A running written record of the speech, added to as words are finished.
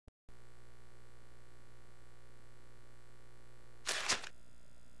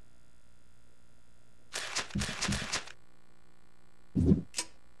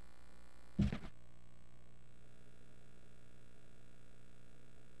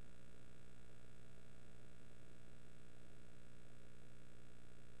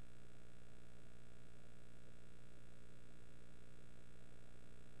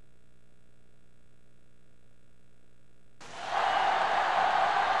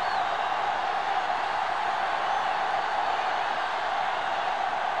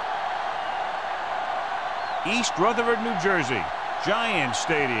East Rutherford, New Jersey. Giant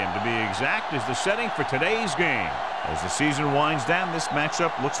Stadium, to be exact, is the setting for today's game. As the season winds down, this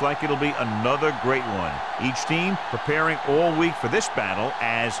matchup looks like it'll be another great one. Each team preparing all week for this battle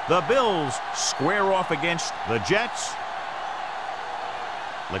as the Bills square off against the Jets.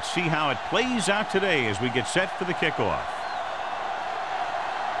 Let's see how it plays out today as we get set for the kickoff.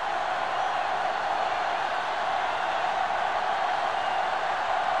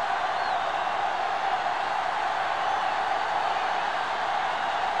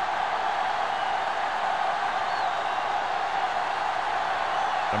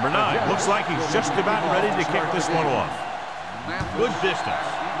 Number 9 looks like he's just about ready to kick this one off. Good distance.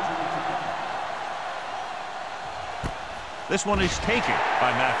 This one is taken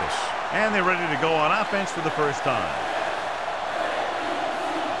by Mathis. And they're ready to go on offense for the first time.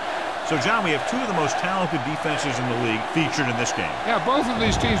 So, John, we have two of the most talented defenses in the league featured in this game. Yeah, both of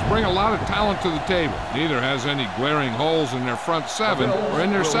these teams bring a lot of talent to the table. Neither has any glaring holes in their front seven or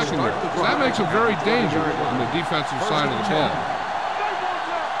in their secondary. So that makes them very dangerous on the defensive side of the ball.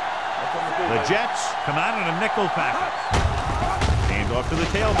 The Jets come out in a nickel package. Hand off to the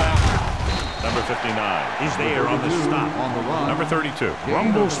tailback. Number 59 is there on the stop. Number 32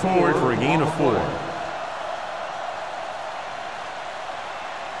 rumbles forward for a gain of 4.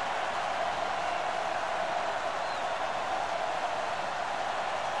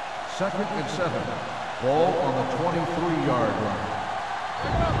 Second and 7. Ball on the 23-yard line.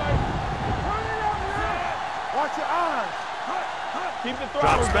 Watch your eyes. Keep the throw.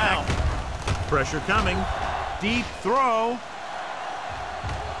 Drops back. Pressure coming. Deep throw.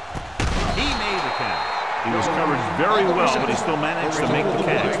 He made the catch. He was covered very well, but he still managed to make the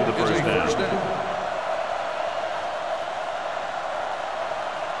catch for the first down.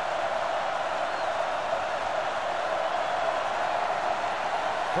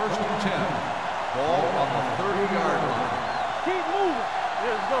 First and 10. Ball on the 30-yard line. Keep moving.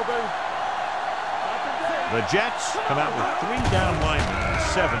 Let's go, baby. The Jets come out with 3 down linemen and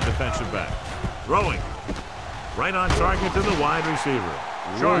 7 defensive backs. Throwing. Right on target to the wide receiver.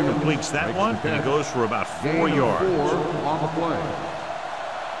 Sharp completes that one, and he goes for about 4 yards. 4 on the play.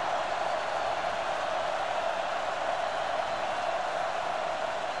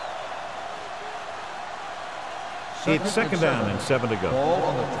 It's second down and 7 to go. Ball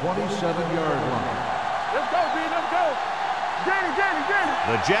on the 27-yard line. Let's go, B. Let's go. Danny.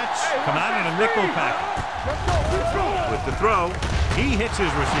 The Jets come out in a nickel package. Let's go. With the throw, he hits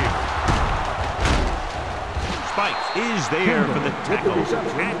his receiver. Spikes is there for the tackle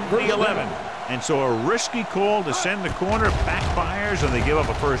at the 11. And so a risky call to send the corner backfires, and they give up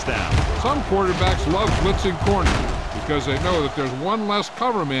a first down. Some quarterbacks love blitzing corners because they know that there's one less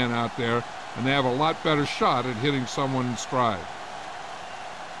cover man out there, and they have a lot better shot at hitting someone in stride.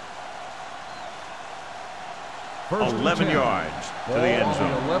 11 yards to the end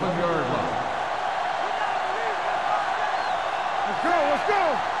zone. 11-yard line. Let's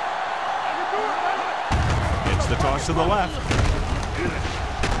go. It's the toss to the left.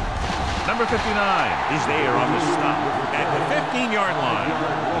 Number 59 is there on the stop at the 15-yard line.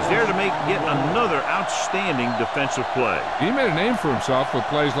 He's there to make yet another outstanding defensive play. He made a name for himself with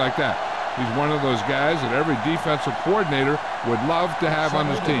plays like that. He's one of those guys that every defensive coordinator would love to have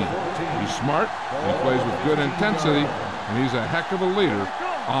on his team. He's smart, he plays with good intensity, and he's a heck of a leader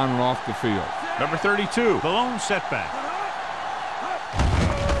on and off the field. Number 32, the lone setback.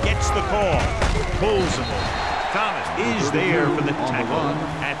 Gets the call, pulls him. Thomas is there for the tackle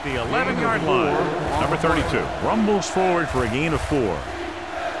at the 11-yard line. Number 32 rumbles forward for a gain of 4.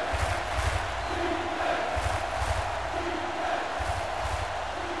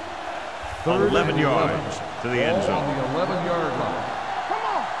 Third 11 yards to the end zone. On the 11-yard line. Come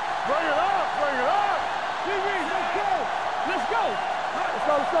on. Bring it up. Let's go.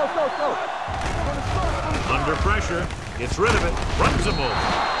 Under pressure, gets rid of it, runs the ball.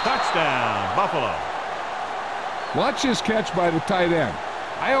 Touchdown, Buffalo. Watch his catch by the tight end.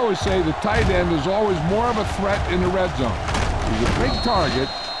 I always say the tight end is always more of a threat in the red zone. He's a big target,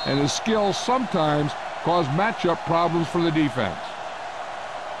 and his skills sometimes cause matchup problems for the defense.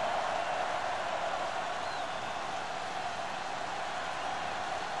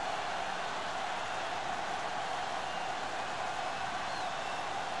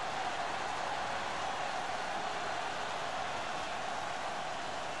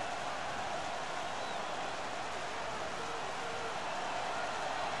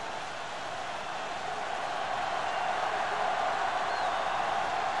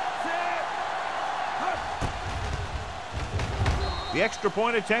 The extra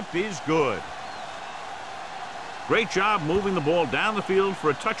point attempt is good. Great job moving the ball down the field for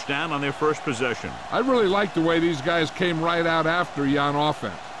a touchdown on their first possession. I really like the way these guys came right out after you on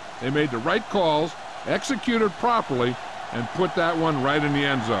offense. They made the right calls, executed properly, and put that one right in the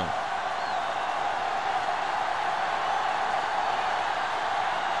end zone.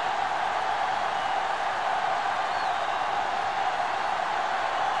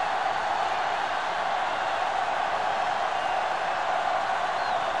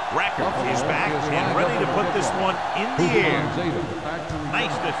 Racker is back and ready to put this one in the air.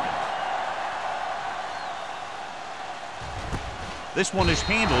 Nice distance. This one is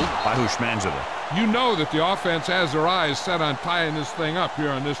handled by Hushmanzada. You know that the offense has their eyes set on tying this thing up here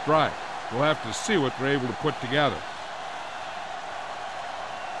on this drive. We'll have to see what they're able to put together.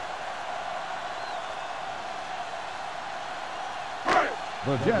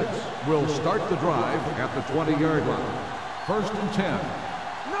 The Jets will start the drive at the 20-yard line. 1st and 10.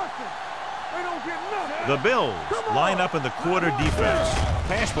 Nothing. They don't get nothing. The Bills line up in the quarter defense.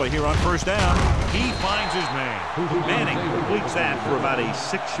 Pass play here on 1st down. He finds his man. Manning completes that for about a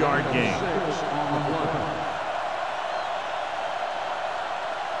 6-yard gain. 6 on the play.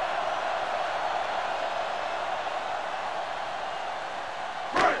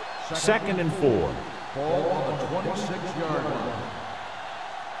 2nd and 4. Ball on the 26-yard line.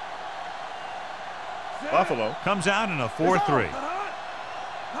 Buffalo comes out in a 4-3.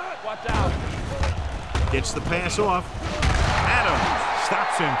 Watch out. Gets the pass off. Adams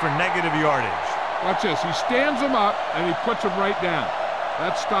stops him for negative yardage. Watch this. He stands him up, and he puts him right down.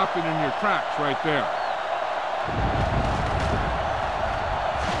 That's stopping in your tracks right there.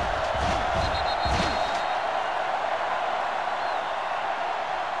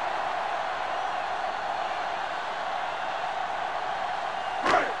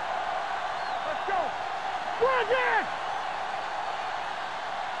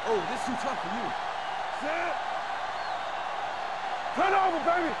 Oh, this is too tough for you. Set. Turn over,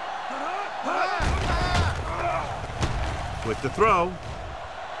 baby. With the throw.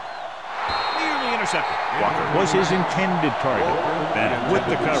 Nearly intercepted. Walker was his intended target. Bennett with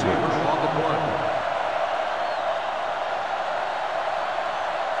the coverage.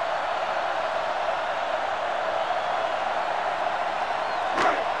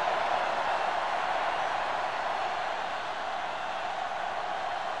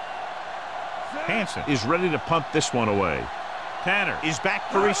 Hansen is ready to punt this one away. Tanner is back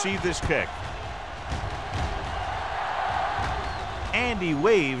to receive this kick. And he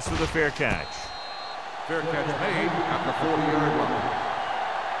waves for the fair catch. Fair catch made at the 40-yard line.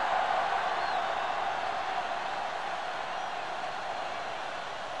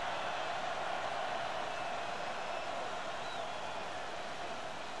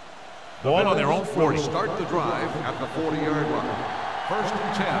 Ball on their own 40. Start the drive at the 40-yard line. 1st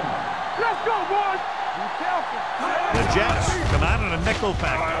and 10. Let's go, boys. Be careful. The Jets come out in a nickel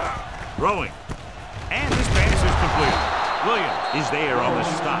package. Throwing. And this pass is complete. Williams is there on the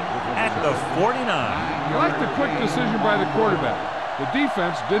stop at the 49. I like the quick decision by the quarterback. The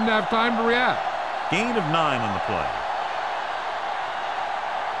defense didn't have time to react. Gain of 9 on the play.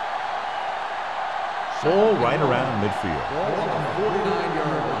 Ball right around midfield. Ball on the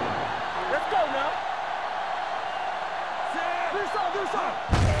 49-yard line. Let's go now. Do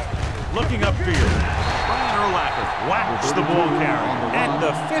something. Looking upfield. Brian Urlacher whacks the ball carrier at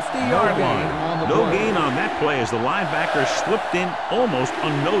the 50-yard line. No gain on that play as the linebacker slipped in almost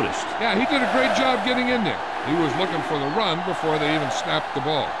unnoticed. Yeah, he did a great job getting in there. He was looking for the run before they even snapped the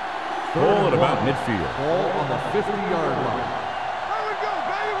ball. Ball at about midfield. Ball on the 50-yard line. There we go,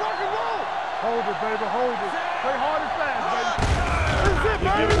 baby. Rock and roll. Hold it, baby. Hold it. Play hard and fast, baby. That's it,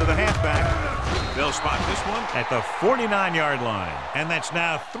 They give baby. it to the halfback. They'll spot this one at the 49-yard line. And that's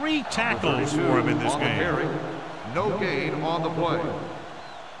now 3 tackles for him in this game. Carry. No gain on the play.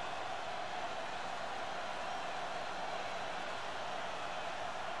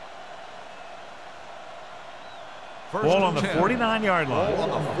 Ball on the 49-yard line.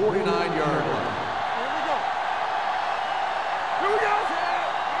 Ball on the 49-yard line. Here we go. Here we go.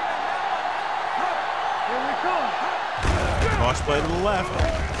 Here we come. Cross play to the left.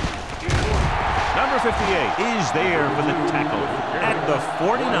 Number 58 is there for the tackle at the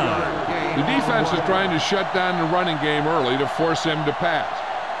 49. The defense is trying to shut down the running game early to force him to pass.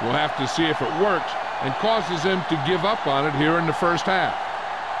 We'll have to see if it works and causes him to give up on it here in the first half.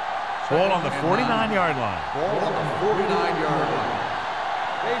 Ball on the 49-yard line. Ball on the 49-yard line.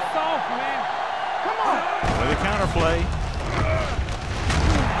 Stay soft, man. Come on. With a counter play.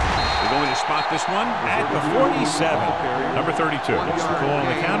 They're going to spot this one at the 47. Number 32 gets the call on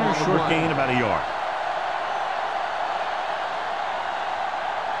the counter. Short gain about a yard.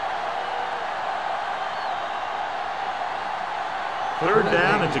 Third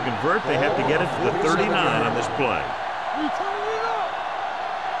down, and to convert, they have to get it to the 39 on this play.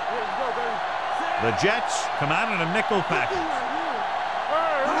 The Jets come out in a nickel package.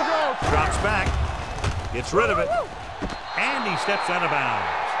 Drops back, gets rid of it, and he steps out of bounds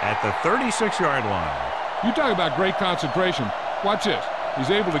at the 36-yard line. You talk about great concentration. Watch this. He's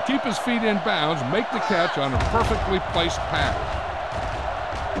able to keep his feet in bounds, make the catch on a perfectly placed pass.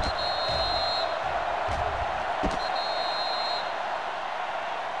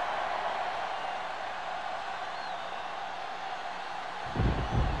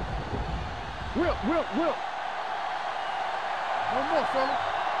 Will. One more, fella.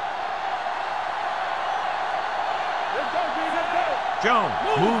 Let's go, D. Let's go. Jones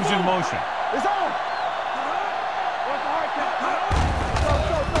moves in motion. It's on. What's the hard count?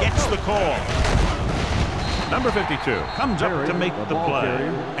 Go. Gets the call. Number 52 comes up to make the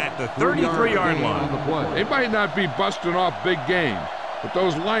play at the 33-yard line. They might not be busting off big games, but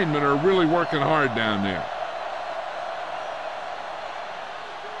those linemen are really working hard down there.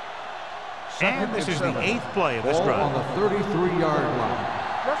 And this is the 8th play of this drive. On the 33-yard line.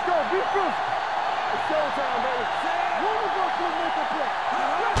 Let's go. Be first. It's showtime, baby. One of us will make a play.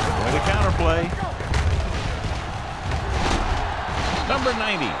 With a counter play. Number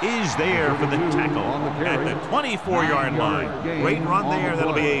 90 is there for the tackle at the 24-yard line. Great run there.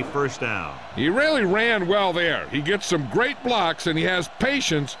 That'll be a first down. He really ran well there. He gets some great blocks, and he has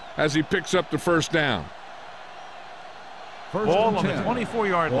patience as he picks up the first down. Ball on the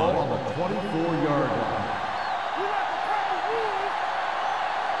 24-yard line. Ball on the 24-yard line.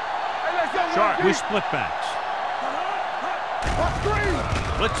 Sharp with split backs.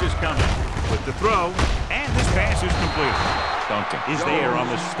 Blitz is coming with the throw, and this pass is completed. Duncan is there on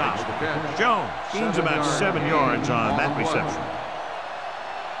the stop. Jones gains about 7 yards on that reception.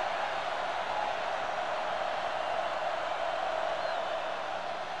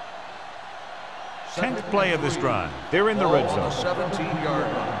 Tenth play of this drive. They're in the red zone.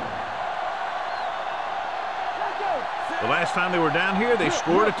 17-yard line. The last time they were down here, they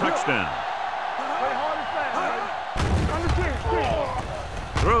scored a touchdown.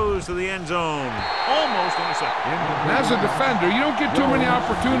 Throws to the end zone. Almost intercepted. And as a defender, you don't get too many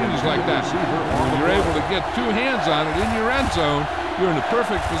opportunities like that. When you're able to get 2 hands on it in your end zone, you're in the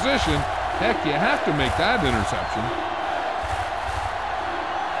perfect position. Heck, you have to make that interception.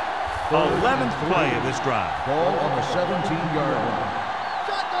 11th play of this drive. Ball on the 17-yard line.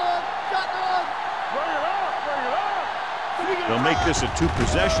 They'll make this a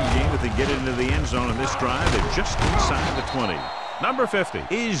 2-possession game if they get into the end zone in this drive. They're just inside the 20. Number 50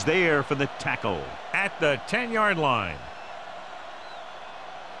 is there for the tackle at the 10-yard line.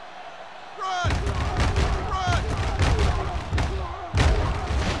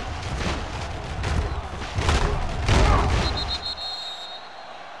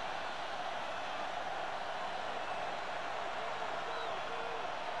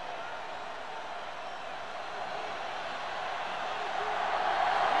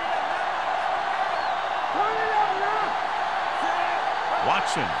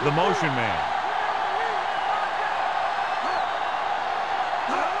 Watson, the motion man.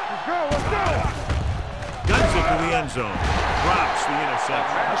 Let's go. Guns it to the end zone. Drops the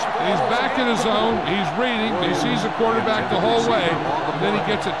interception. He's back in his zone. He's reading. He sees the quarterback the whole way. And then he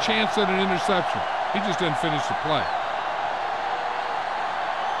gets a chance at an interception. He just didn't finish the play.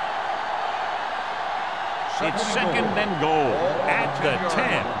 It's second and goal at the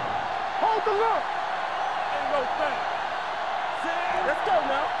 10. Hold the look. Ain't no thing. Let's go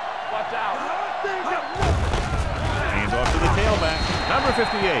now. Watch out. Hands off to the tailback. Number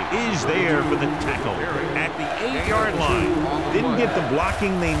 58 is there for the tackle at the 8-yard line. Didn't get the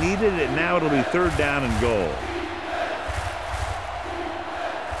blocking they needed, and now it'll be third down and goal.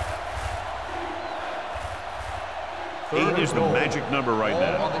 Eight is the magic number right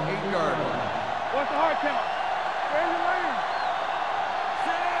now. On the 8-yard line. What's the hard count? Where's your lane?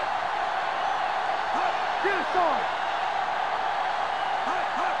 Get it started.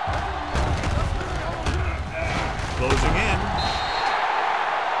 Closing in.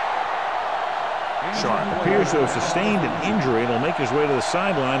 Sharp appears to have sustained an injury and will make his way to the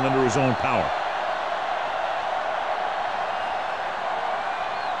sideline under his own power.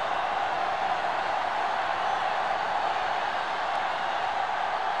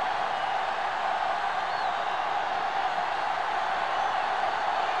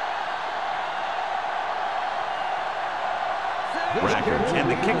 And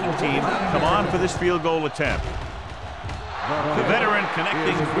the kicking team come on for this field goal attempt. The veteran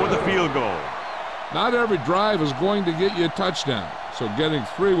connecting for the field goal. Not every drive is going to get you a touchdown, so getting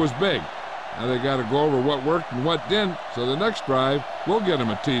 3 was big. Now they got to go over what worked and what didn't, so the next drive will get them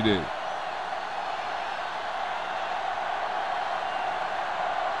a TD.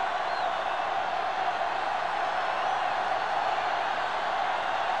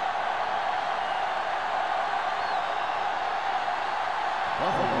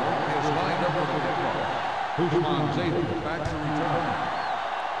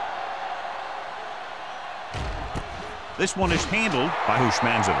 This one is handled by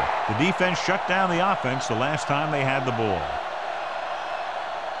Hushmanzada. The defense shut down the offense the last time they had the ball.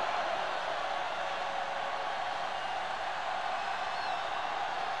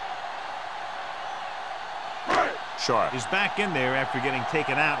 Sharp is back in there after getting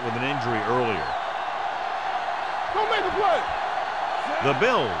taken out with an injury earlier. Don't make a play. The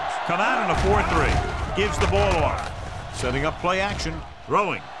Bills come out in a 4-3. Gives the ball off. Setting up play action.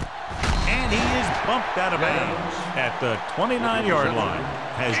 Throwing. And he is bumped out of bounds at the 29-yard line.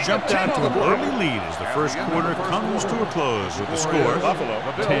 Has jumped out to an early lead as the first quarter comes to a close with the score Buffalo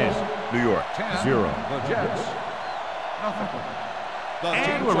 10, New York 0. The Jets, nothing.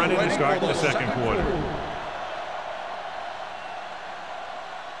 And we're ready to start the second quarter.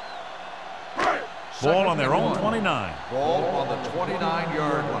 Ball on their own 29. Ball on the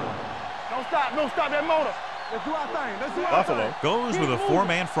 29-yard line. Don't stop that motor. Let's do our thing. Let's do our Buffalo thing. goes with a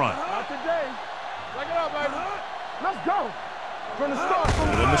four-man front. Not today. Break it up, baby. Let's go. From the start. A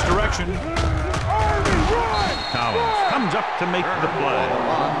little misdirection. Collins comes up to make the play.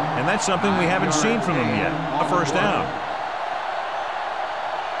 And that's something we haven't seen from him yet. A first down.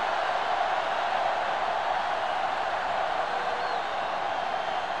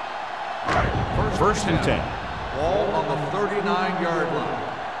 First and 10. Ball on the 39-yard line.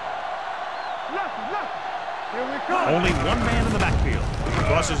 Here we come. Only one man in the backfield.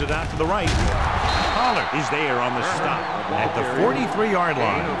 Crosses it out to the right. Pollard is there on the stop at the 43-yard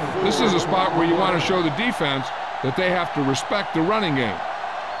line. This is a spot where you want to show the defense that they have to respect the running game.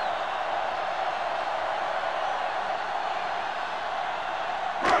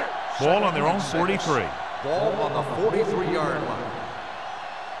 Ball on their own 43. Ball on the 43-yard line.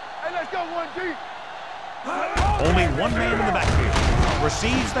 Hey, let's go, 1G. Only one man in the backfield.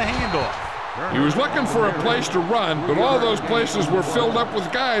 Receives the handoff. He was looking for a place to run, but all those places were filled up with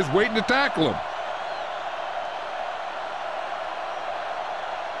guys waiting to tackle him.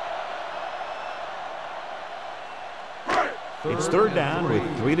 It's third down with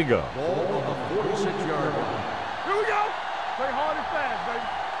 3 to go. Ball on the 46-yard line. Here we go. Play hard and fast, baby.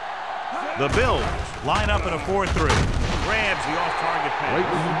 The Bills line up in a 4-3. Grabs the off-target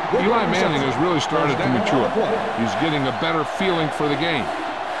pass. Eli Manning has really started to mature. He's getting a better feeling for the game.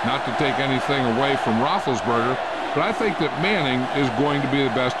 Not to take anything away from Roethlisberger, but I think that Manning is going to be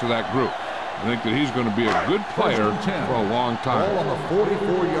the best of that group. I think that he's going to be a good player for a long time. Ball on the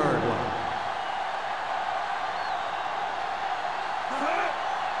 44-yard line.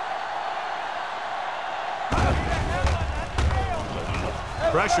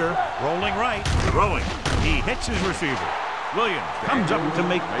 Pressure, rolling right, throwing. He hits his receiver. Williams comes up to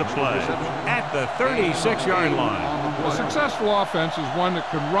make the play at the 36-yard line. A successful offense is one that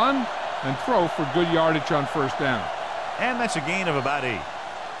can run and throw for good yardage on first down. And that's a gain of about 8.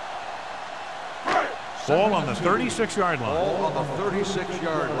 Ball on the 36-yard line. Ball on the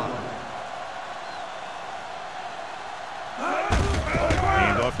 36-yard line.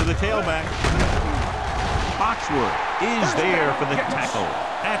 Hand off to the tailback. Foxworth is there for the tackle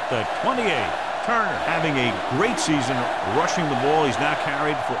at the 28. Turner having a great season rushing the ball. He's now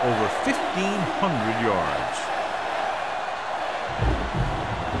carried for over 1,500 yards.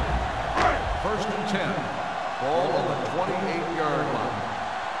 First and 10. Ball on the 28-yard line.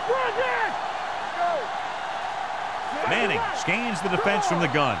 Manning scans the defense from the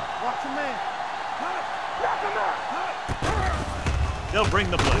gun. Watch him, man. Knock him out. They'll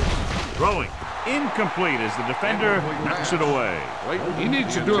bring the blitz. Throwing. Incomplete as the defender knocks it away. He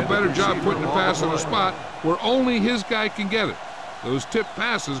needs to do a better job putting the pass in a spot where only his guy can get it. Those tip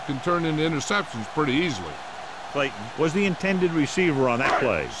passes can turn into interceptions pretty easily. Clayton was the intended receiver on that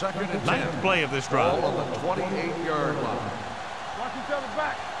play. Second and 10. Ninth play of this drive. Ball on the 28-yard line. Watch each other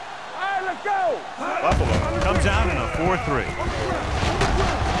back. All right, let's go. Buffalo comes out in a 4-3.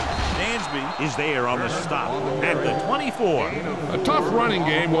 Dansby is there on the stop at the 24. A tough running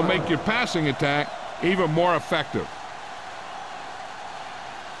game will make your passing attack even more effective.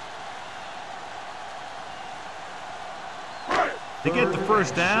 To get the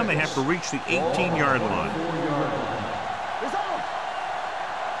first down, they have to reach the 18-yard line.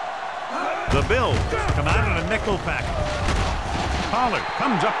 The Bills come out in a nickel package. Pollard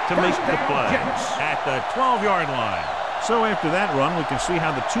comes up to make the play at the 12-yard line. So after that run, we can see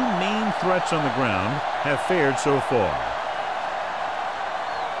how the two main threats on the ground have fared so far.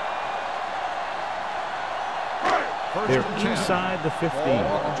 They're inside the 15.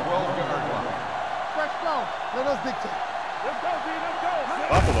 On the 12-yard line. Fresh go. Let us dictate. Let's go, B. Let's go.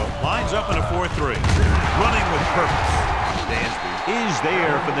 Buffalo lines up in a 4-3. Running with purpose. Dansby is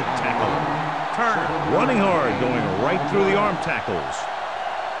there for the tackle. Turner running hard, going right through the arm tackles.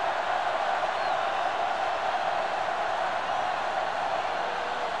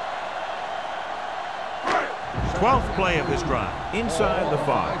 12th play of this drive, inside the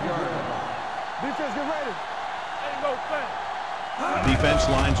 5. Defense, get ready. Ain't no thing. Defense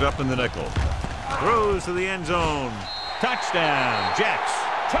lines up in the nickel. Throws to the end zone. Touchdown, Jets.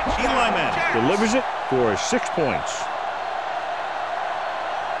 Eli Manning delivers it for 6 points.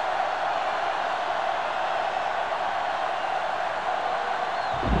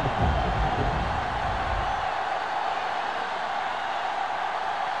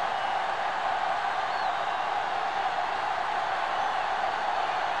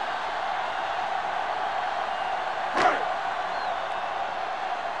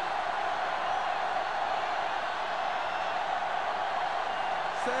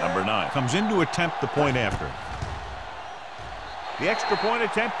 Number 9 comes in to attempt the point after. The extra point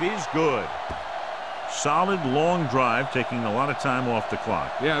attempt is good. Solid long drive, taking a lot of time off the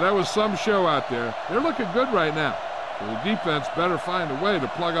clock. Yeah, that was some show out there. They're looking good right now. So the defense better find a way to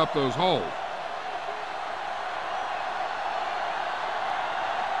plug up those holes.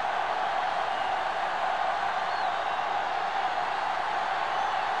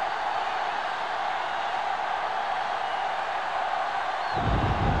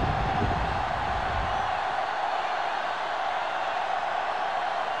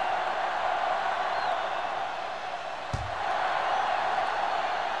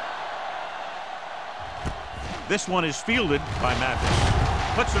 This one is fielded by Mathis.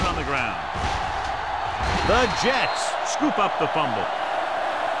 Puts it on the ground. The Jets scoop up the fumble.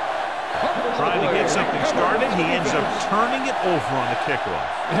 Trying to get something started, he ends up turning it over on the kickoff.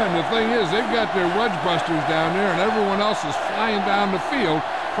 And the thing is, they've got their wedge busters down there, and everyone else is flying down the field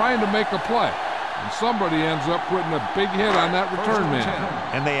trying to make a play. And somebody ends up putting a big hit on that return man.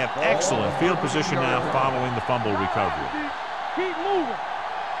 And they have excellent field position now following the fumble recovery. Keep moving.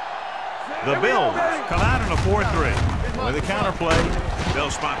 The Bills come out in a 4-3. With a counter play,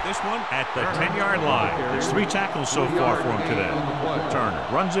 they'll spot this one at the 10-yard line. There's 3 tackles so far for him today. Turner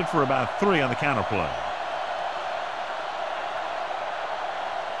runs it for about 3 on the counter play.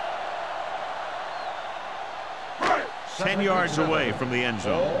 Ten yards away from the end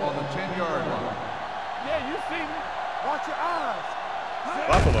zone. On the 10-yard line. Yeah, you see me. Watch your eyes.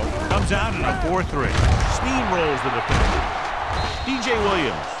 Buffalo comes out in a 4-3. Steamrolls the defender. DJ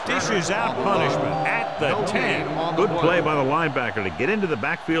Williams dishes out punishment at the 10. Good play by the linebacker to get into the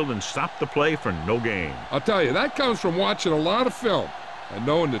backfield and stop the play for no gain. I'll tell you, that comes from watching a lot of film and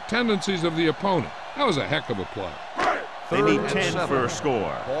knowing the tendencies of the opponent. That was a heck of a play. They need 10 for a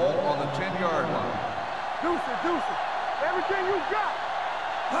score. Ball on the 10-yard line. Deuce it. Everything you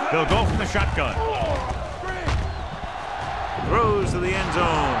got. They'll go from the shotgun. Throws to the end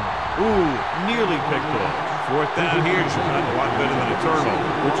zone. Ooh, nearly picked off. 4th down here should have a lot better than a turnover.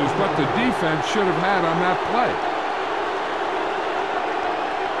 Which is what the defense should have had on that play.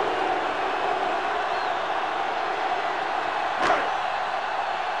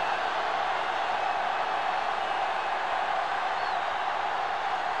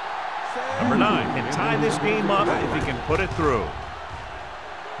 Number 9 can tie this game up if he can put it through.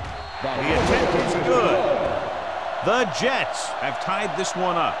 The attempt is good. The Jets have tied this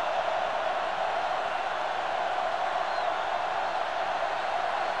one up.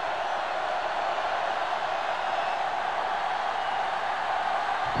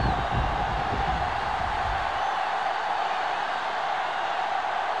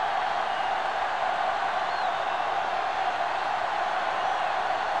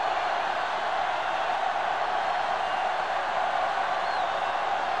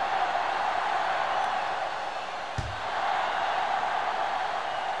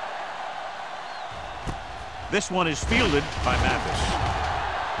 This one is fielded by Mathis.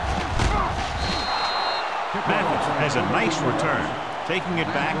 Mathis has a nice return, taking it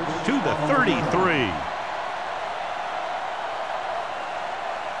back to the 33.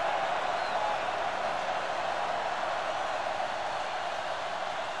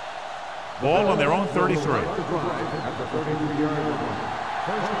 Ball on their own 33. No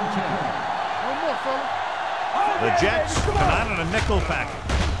more, fella. The Jets come out in a nickel package.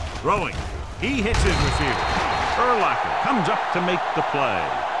 Throwing. He hits his receiver. Urlacher comes up to make the play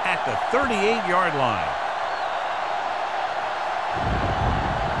at the 38-yard line.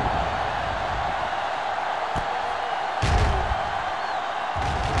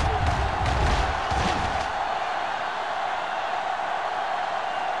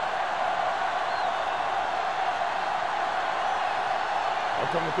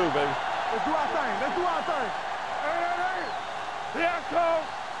 coming through, baby. Let's do our thing. Let's do our thing. Hey. Here I come.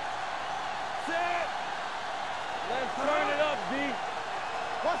 Set. Let's turn it up, D.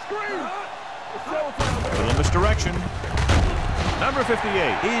 What screen? It's showtime, baby. Little misdirection. Number 58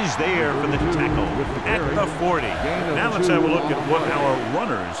 is there for the tackle at the 40. Now let's have a look at what our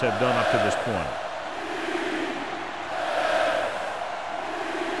runners have done up to this point.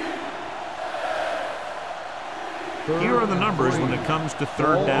 Here are the numbers when it comes to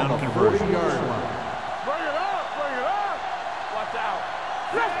third down conversions. Bring it up. Bring it up. Watch out.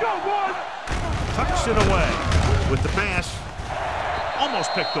 Let's go, boys. Tucks it away with the pass.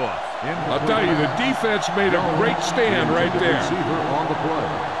 Almost picked off. I'll tell you, the defense made a great stand right there. Receiver on the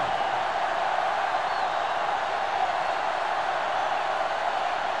play.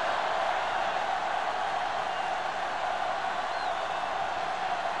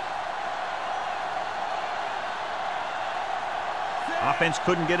 Offense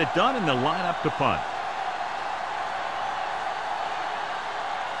couldn't get it done, and they'll line up to punt.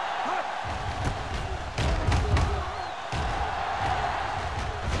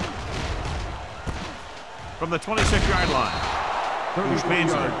 From the 26-yard line,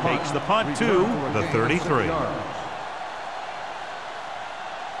 Bushmanzer takes the punt to the 33.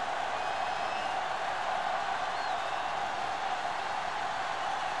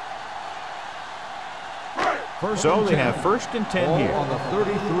 So they have 1st and 10 here. On the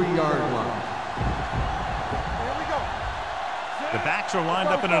 33-yard line. Here we go. The backs are lined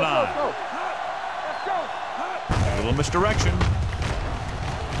up in an eye. Let's go. A little misdirection.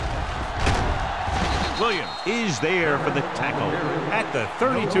 Williams is there for the tackle at the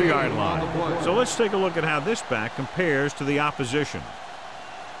 32-yard line. So let's take a look at how this back compares to the opposition.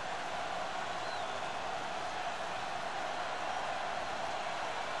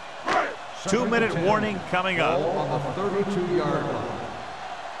 Two-minute warning coming up. On the 32-yard line.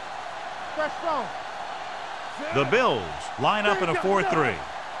 That's strong. The Bills line up in a 4-3.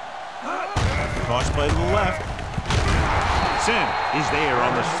 Toss play to the left. Sin is there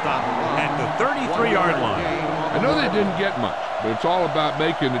on the stop at the 33-yard line. I know they didn't get much, but it's all about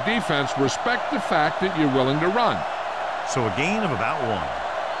making the defense respect the fact that you're willing to run. So a gain of about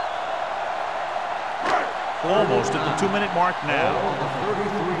 1. Almost at the 2-minute mark now. On the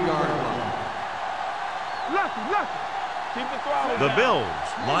 33-yard line. Lefty. Keep the throttle The down.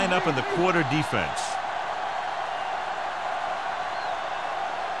 Bills line up in the quarter defense.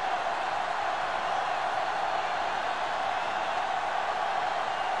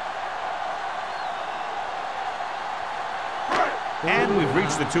 And we've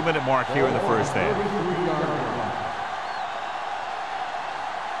reached the 2-minute mark here in the first half.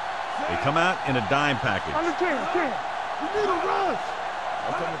 They come out in a dime package. Under 10. You need a rush.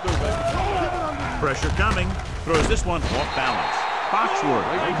 I'm coming through, baby. Pressure coming. Throws this one off balance.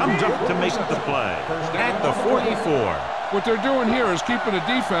 Foxworth comes up to make the play at the 44. What they're doing here is keeping the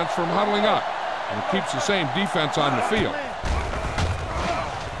defense from huddling up, and it keeps the same defense on the field.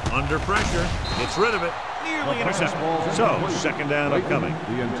 Under pressure. Gets rid of it. Nearly intercepted. So, 2nd down upcoming.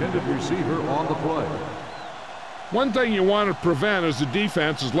 The intended receiver on the play. One thing you want to prevent as the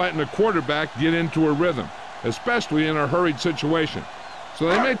defense is letting the quarterback get into a rhythm, especially in a hurried situation. So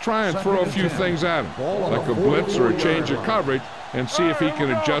they may try and throw a few things at him, like a blitz or a change of coverage, and see if he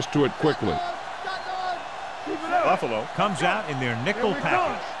can adjust to it quickly. Buffalo comes out in their nickel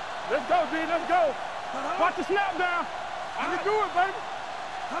package. Let's go, D. Let's go. Watch the snap down. I can do it, baby.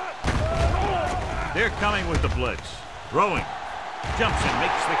 They're coming with the blitz. Throwing. Jumps and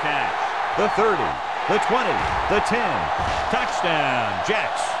makes the catch. The 30, the 20, the 10. Touchdown,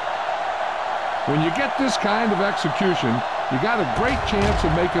 Jets. When you get this kind of execution, you got a great chance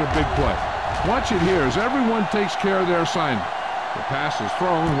of making a big play. Watch it here as everyone takes care of their assignment. The pass is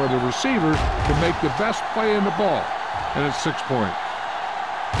thrown where the receiver can make the best play in the ball, and it's 6 points.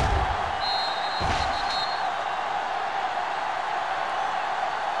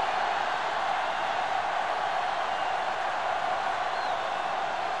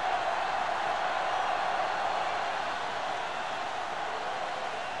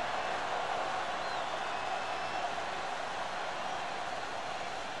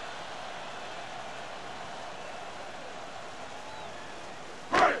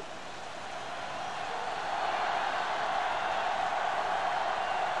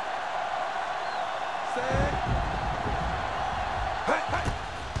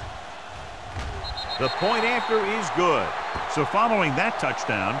 The point after is good. So following that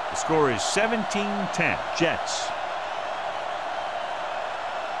touchdown, the score is 17-10. Jets.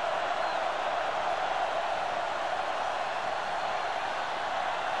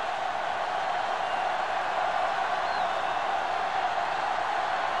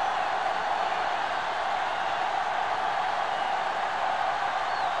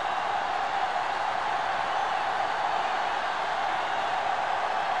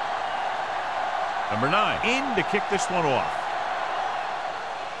 Number 9 in to kick this one off.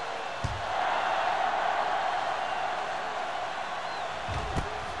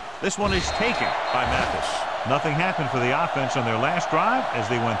 This one is taken by Mathis. Nothing happened for the offense on their last drive as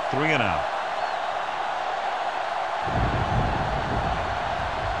they went 3 and out.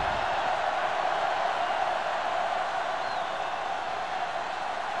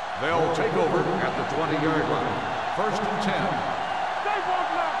 They'll take over at the 20-yard line. 1st and 10. Stay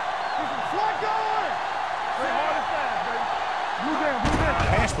focused now. Slide going. Stay hard and fast, baby. Blue down, blue down.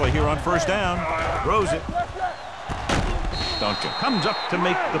 Pass play here on 1st down. Throws it. Duncan comes up to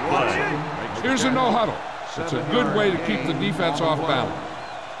make the play. Here's a no huddle. It's a good way to keep the defense off balance.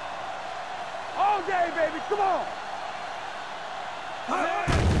 All day, baby. Come on.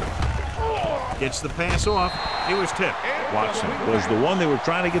 Gets the pass off. It was tipped. Watson was the one they were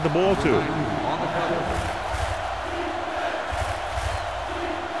trying to get the ball to.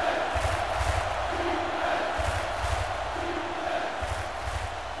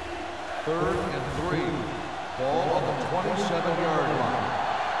 Third and 3. Ball on the 27-yard line.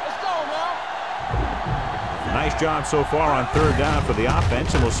 Let's go, man. Nice job so far on 3rd down for the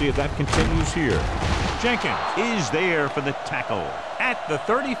offense, and we'll see if that continues here. Jenkins is there for the tackle at the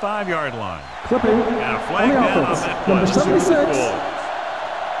 35-yard line. Clipping And a flag on the down on offense. that Number play. 76.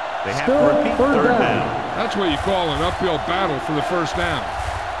 They have Still to repeat 3rd down. That's what you call an uphill battle for the 1st down.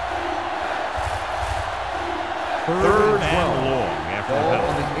 3rd and long after the Ball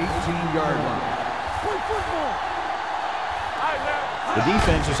on penalty. the 18-yard line. Play football. All right, now. The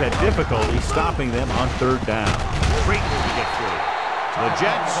defense has had difficulty stopping them on 3rd down. Creighton to get through. The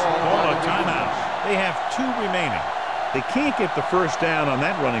Jets call a timeout. They have 2 remaining. They can't get the 1st down on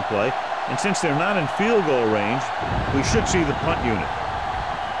that running play, and since they're not in field goal range, we should see the punt unit.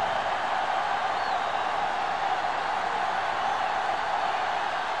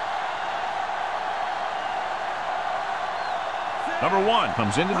 Number 1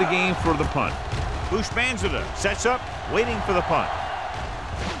 comes into the game for the punt. Bushmanzada sets up, waiting for the punt.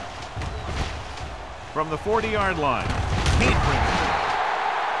 From the 40-yard line. Can't bring it.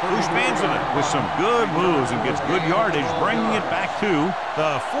 Bushmanzada with some good moves and gets good yardage, bringing it back to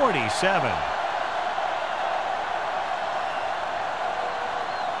the 47.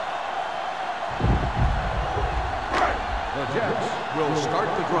 The Jets will start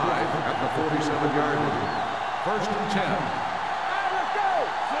the drive at the 47-yard line. 1st and 10.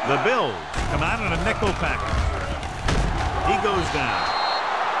 The Bills come out in a nickel package. He goes down.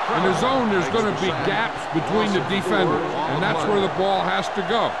 In the zone, there's going to be gaps between the defenders, and that's where the ball has to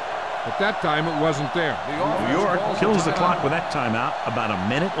go. At that time, it wasn't there. New York kills the clock with that timeout. About a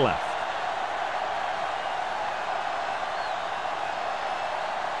minute left.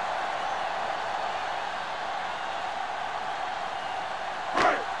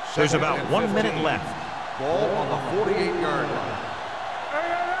 There's about 1 minute left. Ball on the 48-yard line.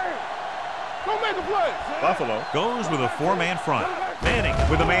 Hey. Don't make a play. Buffalo goes with a 4-man front. Manning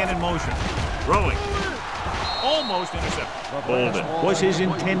with a man in motion. Throwing. Almost intercepted. Bolden was his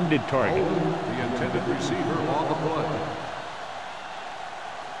intended target. The intended receiver on the play.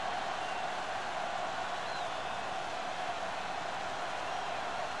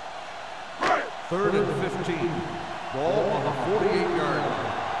 Third and 15. Ball on the 48-yard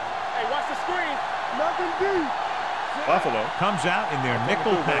line. Hey, watch the screen. Nothing deep. Buffalo comes out in their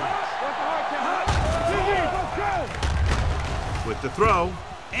nickel package. Watch the hard count. Let's go. With the throw,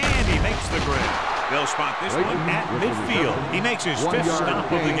 and he makes the grab. They'll spot this one at midfield. He makes his 5th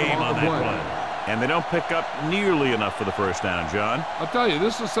stop of the game on that play. And they don't pick up nearly enough for the 1st down, John. I'll tell you,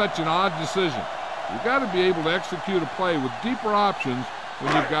 this is such an odd decision. You've got to be able to execute a play with deeper options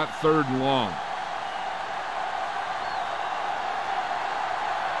when you've got 3rd and long.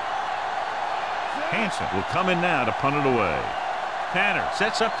 Hansen will come in now to punt it away. Tanner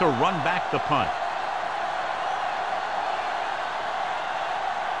sets up to run back the punt.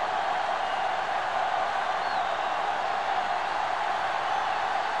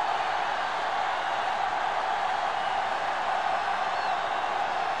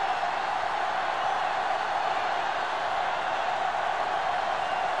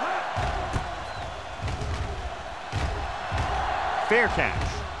 Fair catch.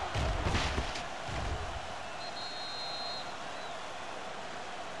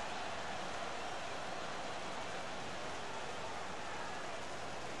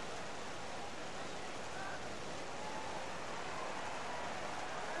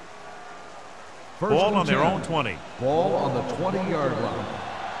 Ball on their own 20. Ball on the 20-yard line.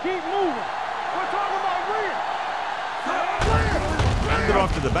 Keep moving. We're talking about win. The it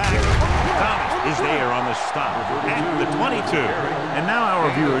off to the back. Thomas is there on the stop at the 22. And now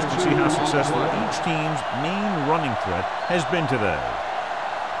our viewers can see how successful each team's main running threat has been today.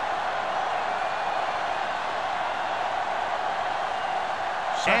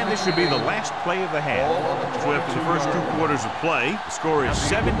 And this should be the last play of the half. So after the first 2 quarters of play, the score is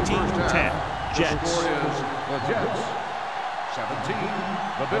 17-10. Jets. The score is the Jets 17,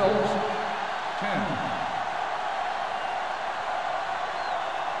 the Bills 10.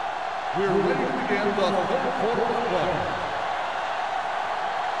 We're ready to begin the 3rd quarter of play.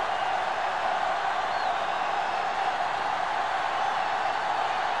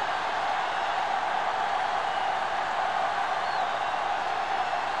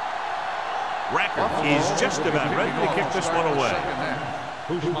 Racker is just about ready to kick this one away.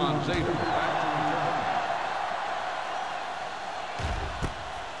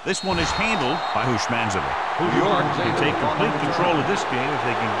 This one is handled by Hushmanzadeh. New York can take complete control of this game if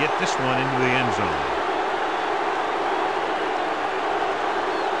they can get this one into the end zone.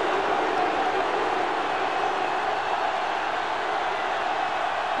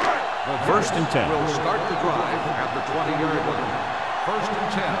 First and 10. We'll start the drive at the 20-yard line. First and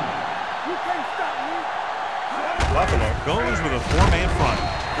 10. You can't stop me. Buffalo goes with a 4-man front.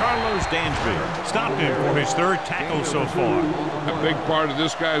 Carlos Dansby stopped him for his 3rd tackle so far. A big part of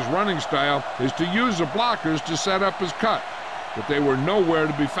this guy's running style is to use the blockers to set up his cut, but they were nowhere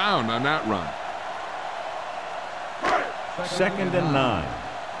to be found on that run. 2nd and 9.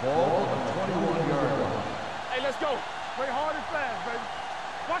 Ball at the 21-yard line. Hey, let's go. Play hard and fast, baby.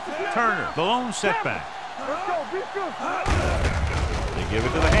 Watch the snap. Turner, the lone setback. Let's go. Be good. They give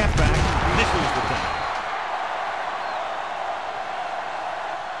it to the halfback. This is the time.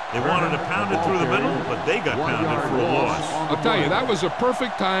 They wanted to pound it through the middle, but they got pounded for a loss. I'll tell you, that was a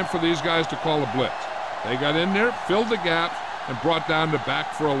perfect time for these guys to call a blitz. They got in there, filled the gaps, and brought down the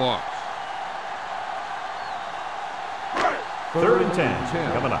back for a loss. 3rd and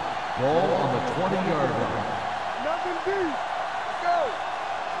 10 coming up. Ball on the 20-yard line. Nothing deep. Let's go.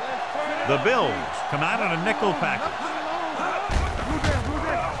 The Bills come out in a nickel package.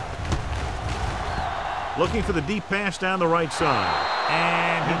 Looking for the deep pass down the right side.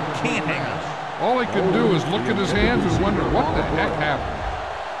 And he can't hang on. All he could do is look at his hands and wonder what the heck happened.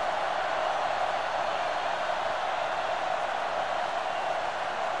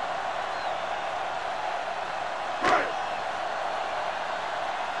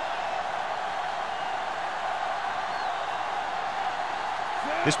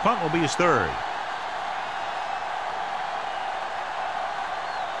 This punt will be his 3rd.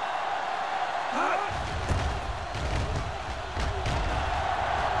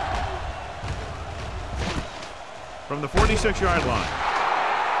 From the 46-yard line.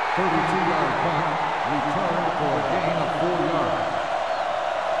 32-yard punt, returned for a gain of 4 yards.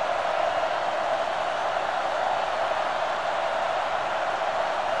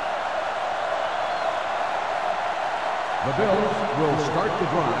 The Bills will start the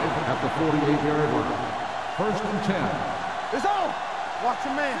drive at the 48-yard line. First and 10. It's on. Watch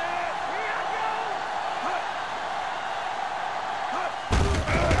your man.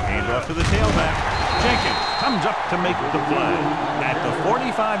 Hand off to the tailback. Jenkins comes up to make the play at the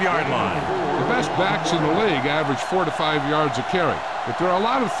 45-yard line. The best backs in the league average 4 to 5 yards a carry. But there are a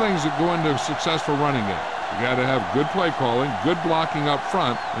lot of things that go into a successful running game. You got to have good play calling, good blocking up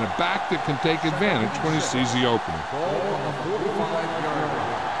front, and a back that can take advantage when he sees the opening. Ball on the 45-yard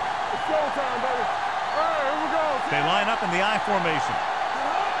line. It's showtime, baby. All right, here we go. They line up in the I formation.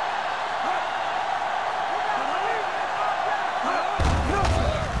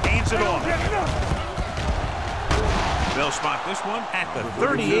 Hands it off. They'll spot this one at the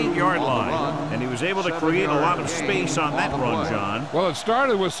 38-yard line. And he was able to create a lot of space on that run, John. Well, it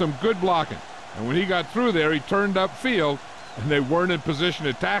started with some good blocking. And when he got through there, he turned upfield, and they weren't in position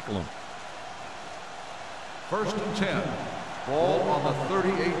to tackle him. First and 10. Ball on the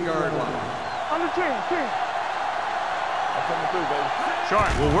 38-yard line. On the 10. I'm coming through, baby.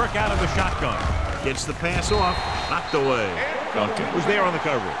 Sharp will work out of the shotgun. Gets the pass off. Knocked away. Duncan was there on the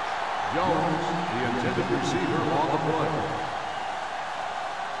coverage. Jones, the intended receiver, on the play.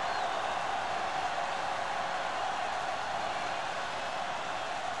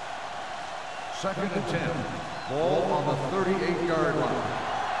 Second and 10. Ball on the 38-yard line.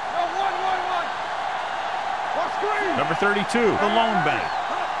 No, one. Watch screen. Number 32, the lone back.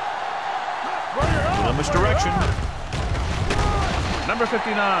 In misdirection. Number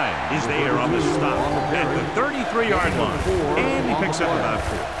 59 is there on the stop at the 33-yard line. And he picks up about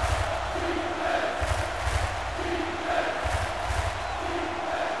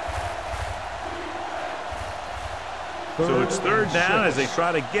 4. So it's third down as they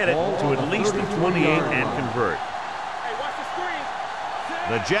try to get it to at least the 28 and convert. Hey, watch the screen.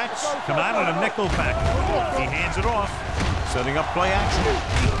 The Jets come out on a nickel package. He hands it off, setting up play action.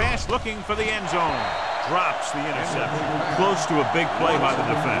 Deep pass looking for the end zone. Drops the interception. Close to a big play by the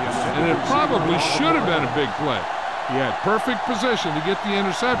defense. And it probably should have been a big play. He had perfect position to get the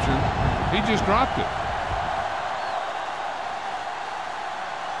interception. He just dropped it.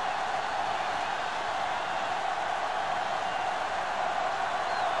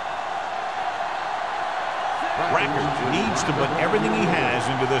 Rackard needs to put everything he has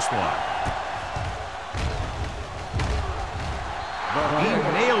into this one. He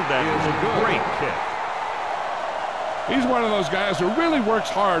nailed that. It was a great kick. He's one of those guys who really works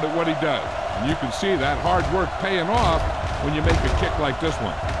hard at what he does. And you can see that hard work paying off when you make a kick like this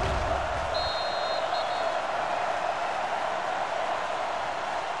one.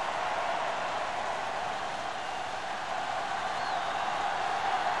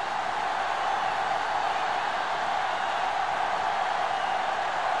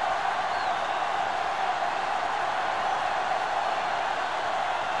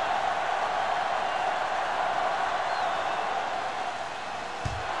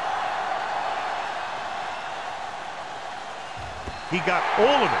 He got all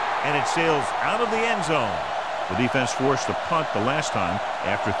of it, and it sails out of the end zone. The defense forced a punt the last time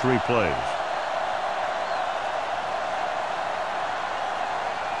after 3 plays.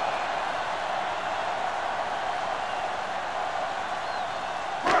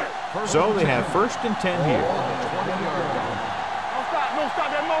 So they have 1st and 10 here. No stop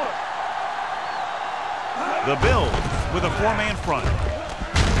that motor. The Bills with a 4-man front.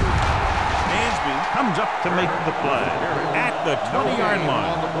 Comes up to make the play at the 20-yard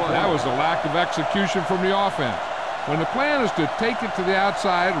line. That was a lack of execution from the offense. When the plan is to take it to the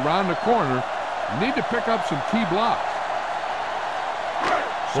outside around the corner, you need to pick up some key blocks.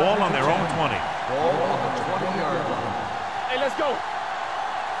 Ball on their own 20. Ball on the 20-yard line. Hey, let's go.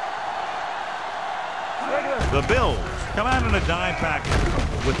 The Bills come out in a dime package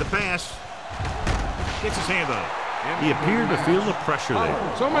with the pass. Gets his hand on it. He appeared to feel the pressure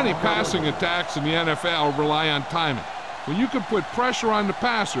there. So many passing attacks in the NFL rely on timing. When you can put pressure on the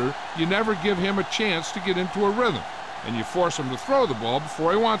passer, you never give him a chance to get into a rhythm, and you force him to throw the ball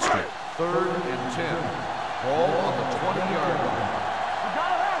before he wants to. 3rd and 10. Ball on the 20-yard line. You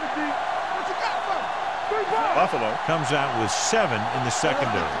gotta have it, D. What you got, bro? 3 balls. Buffalo comes out with 7 in the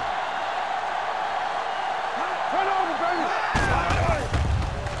secondary. Turn over, baby.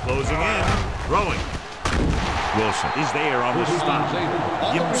 Closing in, throwing. Wilson is there on the stop.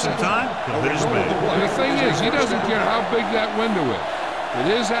 Give him some time, he'll hit his man. And the thing is, he doesn't care how big that window is.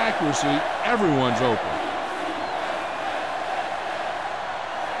 With his accuracy, everyone's open.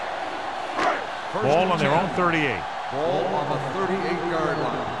 Ball on their own 38. Ball on the 38-yard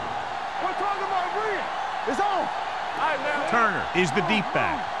line. We're talking about agreeing. It's on. All right, now. Turner is the deep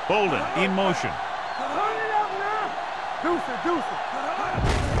back. Bolden in motion. Turn it up now. Deuce it.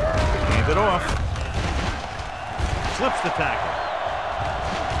 Hand it off. Slips the tackle.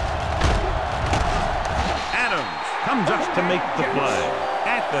 Adams comes up to make the play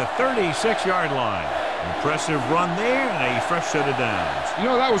at the 36-yard line. Impressive run there and a fresh set of downs. You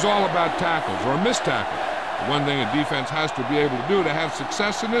know, that was all about tackles or missed tackles. The one thing a defense has to be able to do to have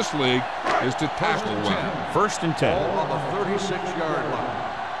success in this league is to tackle well. 1st and 10. Ball on the 36-yard line.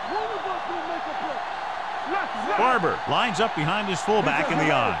 Barber lines up behind his fullback in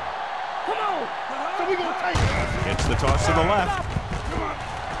the eye. Come on. So we gonna take it. Gets the toss to the left.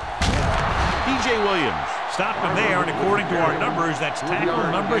 DJ Williams stopped him there, and according to our numbers, that's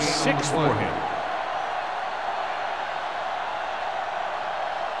tackle number 6 for him.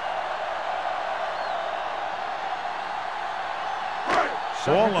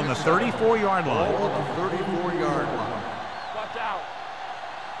 Ball on the 34-yard line. Ball on the 34-yard line. Watch out.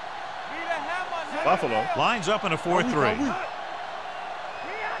 Buffalo lines up in a 4-3.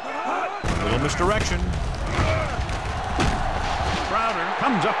 Little misdirection. Crowder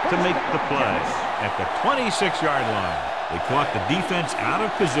comes up to make the play at the 26-yard line. They caught the defense out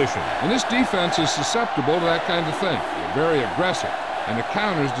of position. And this defense is susceptible to that kind of thing. They're very aggressive, and the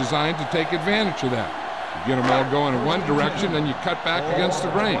counter's designed to take advantage of that. You get them all going in one direction, then you cut back against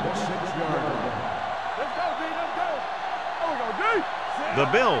the grain. Let's go, D. Let's go. Oh, we go, D. The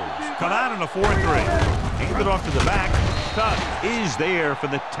Bills come out in a 4-3. Hand it off to the back. Tuck is there for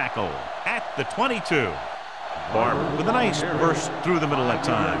the tackle at the 22. Barber with a nice burst through the middle that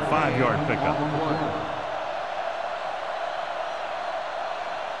time. 5-yard pickup.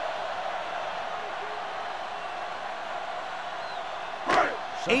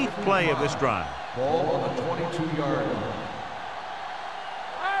 8th play of this drive. Ball on the 22-yard line.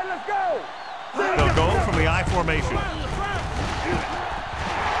 All right, let's go. They'll go from the I formation.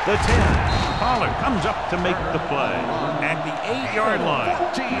 The 10. Pollard comes up to make the play at the 8-yard line.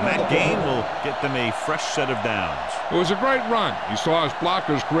 And that gain will get them a fresh set of downs. It was a great run. He saw his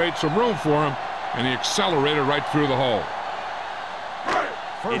blockers create some room for him, and he accelerated right through the hole.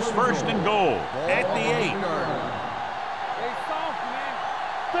 It's 1st and goal at the 8. Stay soft, man.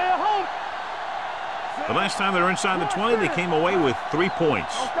 Stay at home. The last time they were inside the 20, they came away with 3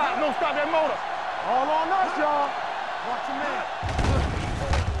 points. Don't stop that motor. All on us, y'all. Watch your man.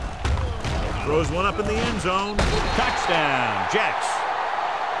 Throws one up in the end zone. Touchdown, Jets.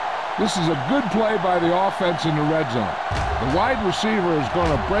 This is a good play by the offense in the red zone. The wide receiver is going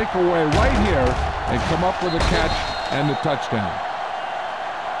to break away right here and come up with a catch and the touchdown.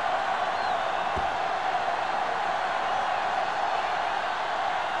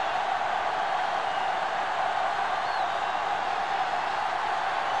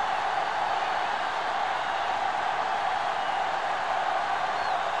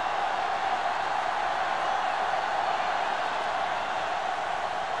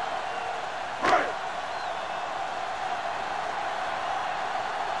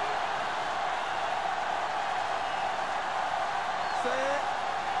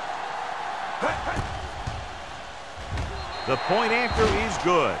 The point after is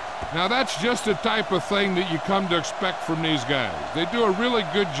good. Now that's just the type of thing that you come to expect from these guys. They do a really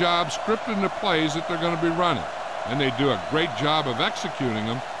good job scripting the plays that they're going to be running. And they do a great job of executing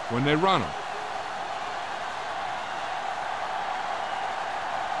them when they run them.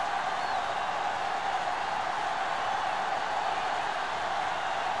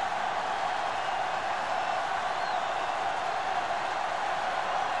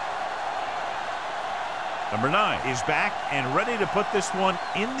 Number 9 is back and ready to put this one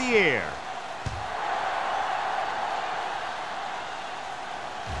in the air.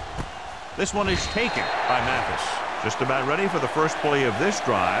 This one is taken by Mathis. Just about ready for the first play of this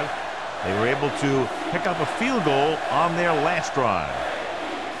drive. They were able to pick up a field goal on their last drive.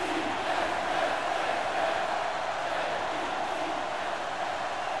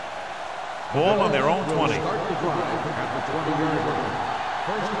 Ball on their own 20. Start the drive at the 20-yard line.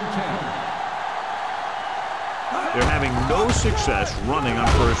 1st and 10. They're having no success running on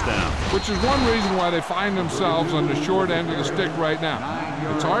 1st down. Which is one reason why they find themselves on the short end of the stick right now.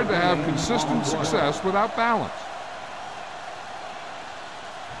 It's hard to have consistent success without balance.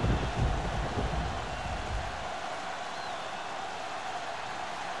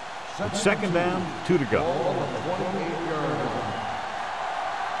 Second down, 2 to go.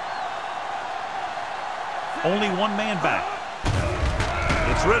 Only one man back.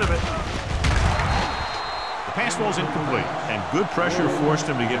 Gets rid of it. The pass ball's incomplete, and good pressure forced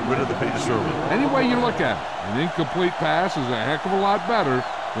him to get rid of the pass early. Any way you look at it, an incomplete pass is a heck of a lot better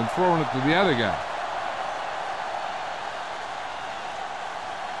than throwing it to the other guy.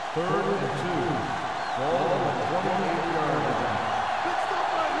 3rd and 2. Ball on the 28-yard line.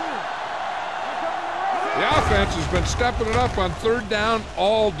 The offense has been stepping it up on 3rd down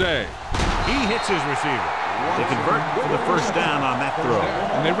all day. He hits his receiver. They convert for the 1st down on that throw.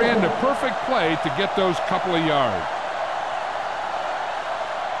 And they ran the perfect play to get those couple of yards.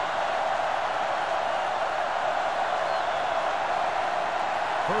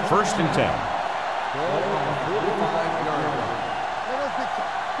 First and 10. Ball on the 45-yard line.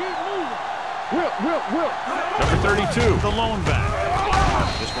 Keep moving. Will. Number 32, the lone back.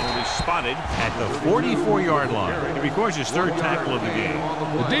 This one will be spotted at the 44-yard line. It records his 3rd tackle of the game.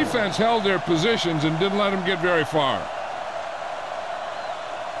 The defense held their positions and didn't let them get very far.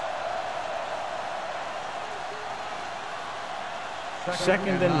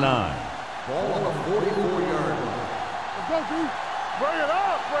 Second and 9. Ball on the 44-yard line. Let's go, D. Bring it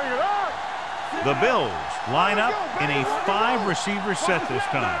up. Bring it up. The Bills line up in a 5-receiver set this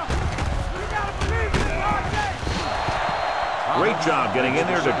time. Great job getting in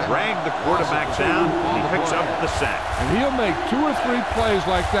there to drag the quarterback down, and he picks up the sack. And he'll make 2 or 3 plays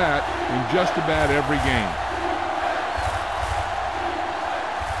like that in just about every game.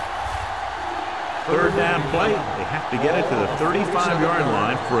 3rd down play. They have to get it to the 35-yard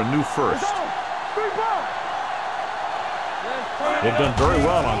line for a new first. They've done very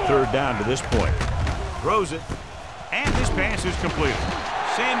well on 3rd down to this point. Throws it, and this pass is completed.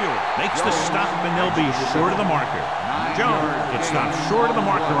 Samuel makes the stop, and they'll be short of the marker. Jones gets stopped short of the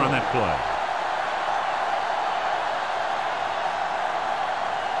marker on that play.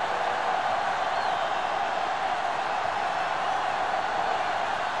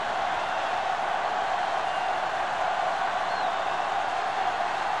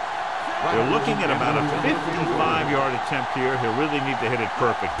 They're looking at about a 55-yard attempt here. He'll really need to hit it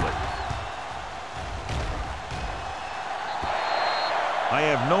perfectly. I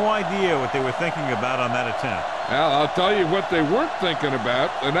have no idea what they were thinking about on that attempt. Well, I'll tell you what they weren't thinking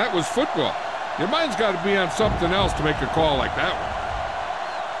about, and that was football. Your mind's got to be on something else to make a call like that one.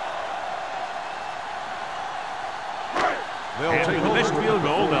 And with this field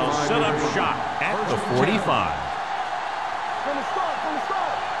goal, they'll set up shop at the 45. From the start.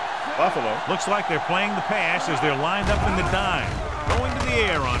 Buffalo looks like they're playing the pass as they're lined up in the dime. Going to the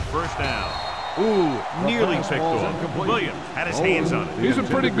air on first down. Ooh, nearly picked off. Williams had his hands on it. He's a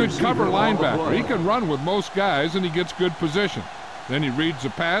pretty good cover linebacker. He can run with most guys, and he gets good position. Then he reads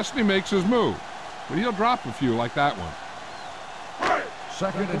the pass, and he makes his move. But he'll drop a few like that one.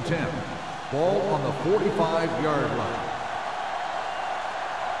 2nd and 10. Ball on the 45-yard line.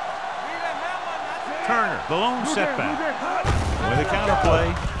 Turner, the lone setback. With a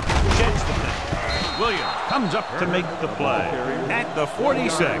counterplay, checks the thing. Williams comes up to make the play at the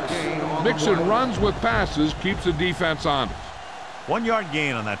 46. Mixing runs with passes keeps the defense honest. 1-yard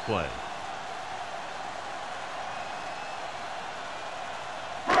gain on that play.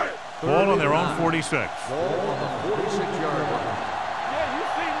 Ball on their own 46. Ball on the 46-yard line. Yeah, you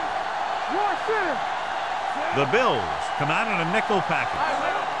see me. You're center. The Bills come out in a nickel package.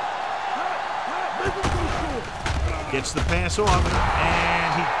 Gets the pass off,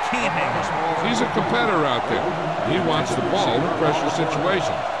 and he can't hang his ball. He's a competitor out there. He wants the ball in pressure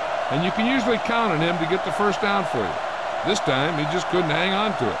situations. And you can usually count on him to get the first down for you. This time, he just couldn't hang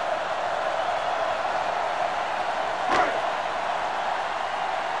on to it.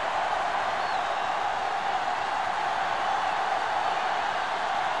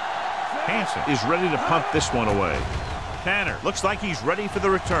 Hansen is ready to punt this one away. Tanner looks like he's ready for the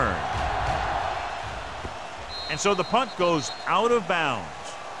return. And so the punt goes out of bounds.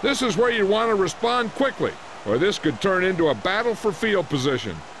 This is where you want to respond quickly, or this could turn into a battle for field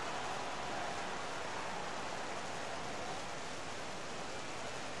position.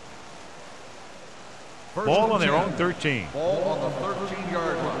 Ball on their own 13. Ball on the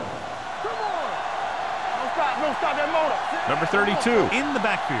 13-yard line. Come on. Don't stop that motor. Number 32 in the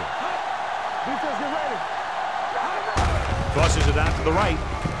backfield. Defense, get ready. Tosses it out to the right.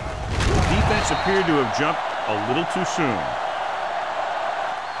 The defense appeared to have jumped a little too soon.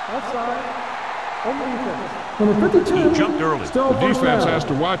 Number 52. He jumped early. Still The defense has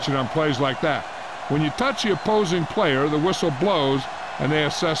to watch it on plays like that. When you touch the opposing player, the whistle blows, and they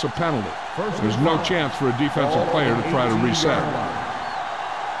assess a penalty. There's no chance for a defensive player to try to reset.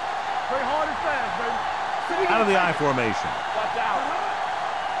 Play hard and fast, baby. Out of the I formation. Watch out.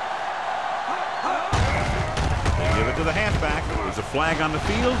 They give it to the halfback. There's a flag on the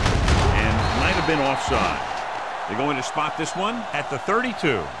field, and might have been offside. They're going to spot this one at the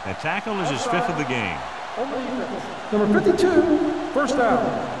 32. That tackle is his 5th of the game. Number 52. First down.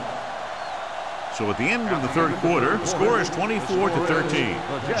 So at the end of the third quarter, the score is 24-13.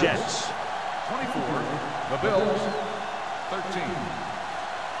 Jets. 24. The Bills. 13.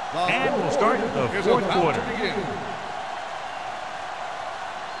 And we'll start the fourth quarter.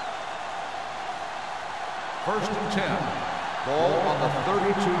 First and 10. Ball on the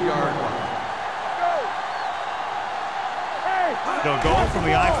 32-yard line. They'll go from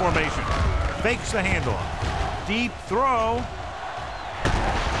the I formation. Fakes the handoff. Deep throw.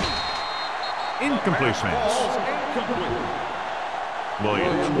 Incomplete pass.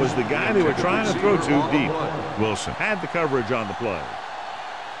 Williams was the guy they were trying to throw to deep. Wilson had the coverage on the play.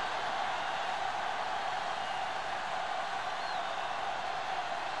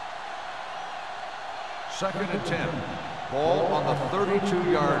 Second and 10. Ball on the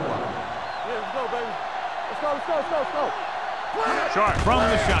 32-yard line. Yeah, let's go, baby. Let's go. Sharp from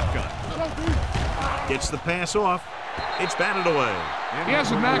the shotgun. Gets the pass off. It's batted away. He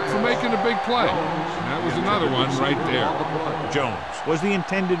has a knack for making a big play. And that was another one right there. Jones was the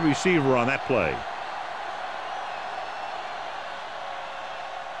intended receiver on that play.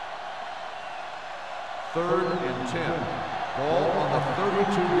 Third and 10. Ball on the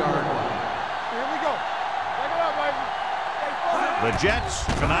 32-yard line. Here we go. Take it up, baby. The Jets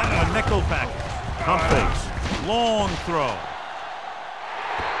come out in a nickel package. Pump fakes. Long throw.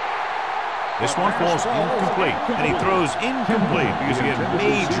 This one falls incomplete, and he throws incomplete because he had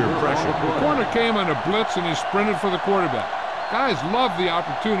major pressure. The corner came on a blitz, and he sprinted for the quarterback. Guys love the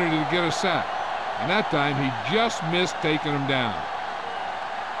opportunity to get a sack, and that time he just missed taking him down.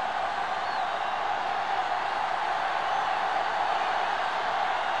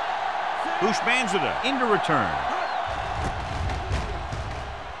 Bushmanzada into return.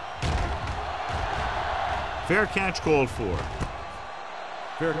 Fair catch called for.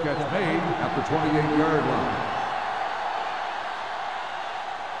 Fair catch made at the 28-yard line.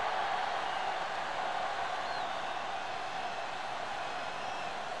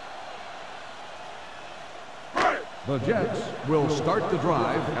 The Jets will start the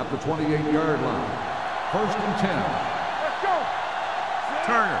drive at the 28-yard line. 1st and 10. Let's go.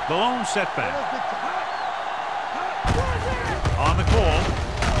 Turner, the lone setback. On the call,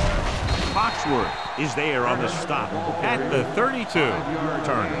 Foxworth is there on the stop at the 32.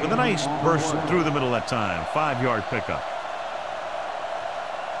 Turner with a nice burst through the middle that time. 5-yard pickup.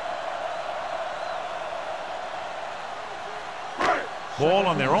 Ball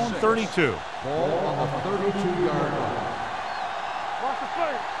on their own 32. Ball on the 32-yard line. Watch the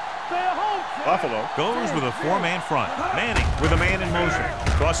play. Stay at home. Buffalo goes with a 4-man front. Manning with a man in motion.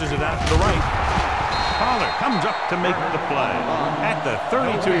 Tosses it out to the right. Pollard comes up to make the play at the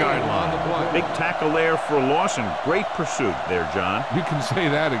 32-yard line. Big tackle there for a loss and great pursuit there, John. You can say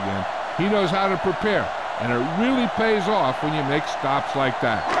that again. He knows how to prepare, and it really pays off when you make stops like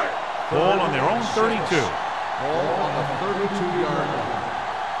that. Ball on their own 32. Ball on the 32-yard line.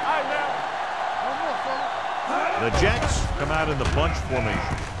 All right, now. One more, fella. The Jets come out in the bunch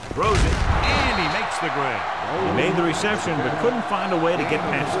formation. Throws it, and he makes the grab. He made the reception, but couldn't find a way to get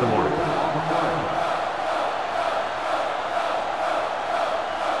past the mark.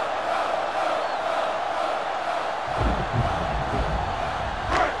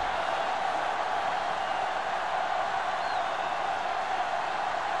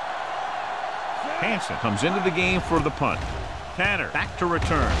 Hansen comes into the game for the punt. Tanner back to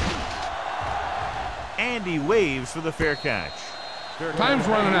return. And he waves for the fair catch. Time's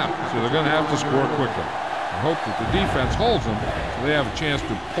running out, so they're going to have to score quickly. I hope that the defense holds them so they have a chance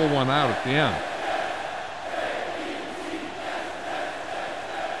to pull one out at the end.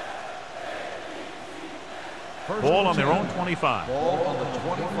 Ball on their own 25. Ball on the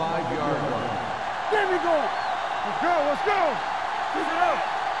 25-yard line. There we go. Let's go. Let's go. Keep it up.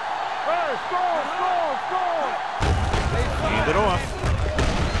 Hey, score. Hand it off.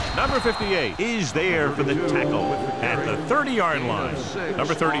 Number 58 is there for the tackle at the 30-yard line.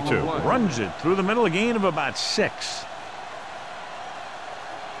 Number 32 runs it through the middle, a gain of about 6.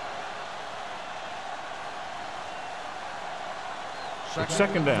 It's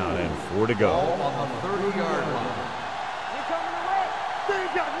 2nd down and 4 to go. Ball on the 30-yard line. You coming around? They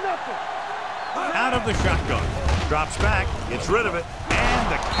ain't got nothing. Out of the shotgun. Drops back, gets rid of it,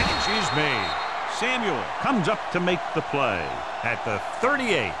 and the catch is made. Samuel comes up to make the play at the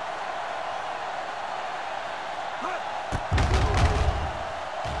 38.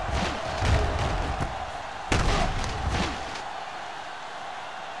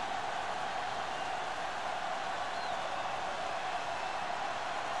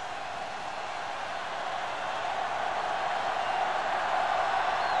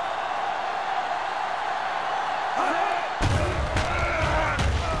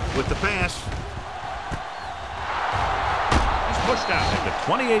 With the pass. He's pushed out at the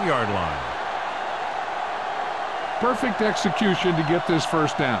 28-yard line. Perfect execution to get this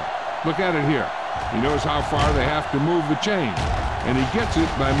 1st down. Look at it here. He knows how far they have to move the chain, and he gets it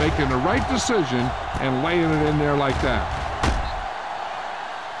by making the right decision and laying it in there like that.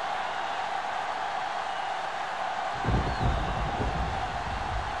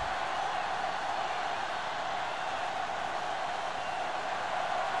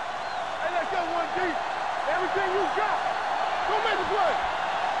 Everything you got. Go make the play.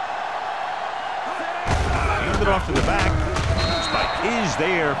 Hand it off to the back. Spike is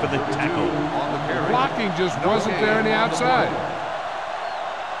there for the tackle. Blocking just wasn't there on the outside.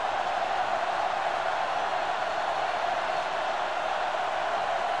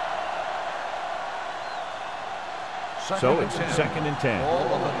 So it's 2nd and 10.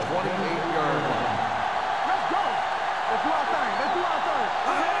 Ball on the 28-yard line. Let's go. Let's do our thing. Let's do our thing.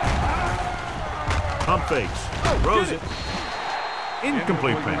 Pump fakes. Throws it.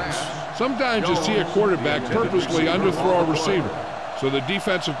 Incomplete pass. Sometimes you see a quarterback purposely underthrow a receiver, so the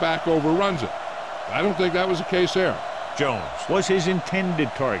defensive back overruns it. I don't think that was the case there. Jones was his intended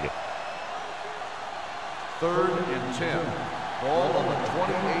target. 3rd and 10. Ball on the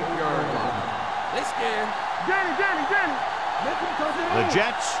 28-yard line. They scared. Danny. The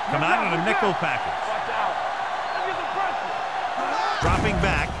Jets come out in a nickel package. Watch out. Let's get the pressure. Dropping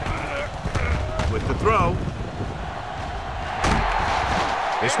back with the throw.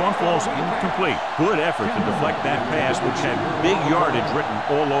 This one falls incomplete. Good effort to deflect that pass, which had big yardage written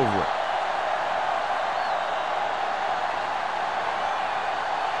all over it.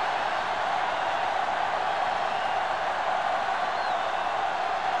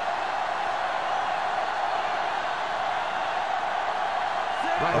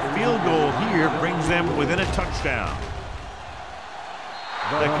 A field goal here brings them within a touchdown.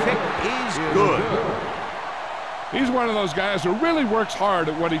 The kick is good. He's one of those guys who really works hard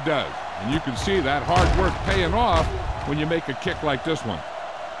at what he does. And you can see that hard work paying off when you make a kick like this one.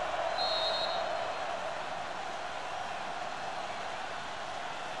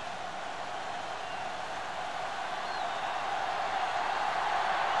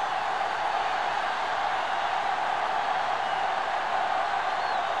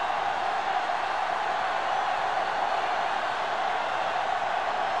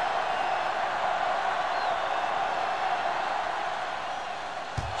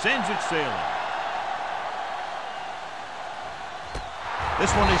 Sends it sailing.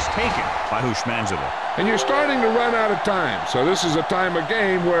 This one is taken by Hushmanzada. And you're starting to run out of time, so this is a time of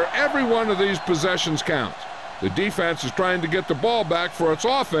game where every one of these possessions counts. The defense is trying to get the ball back for its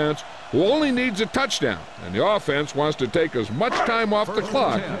offense, who only needs a touchdown, and the offense wants to take as much time off the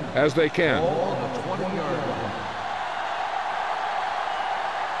clock as they can.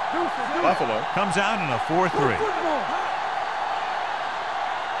 Buffalo comes out in a 4-3.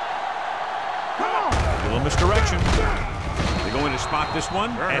 A little misdirection. They're going to spot this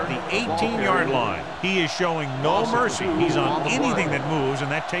one at the 18-yard line. He is showing no mercy. He's on anything that moves, and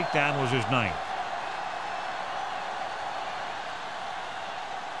that takedown was his 9th.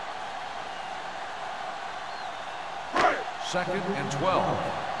 Second and 12.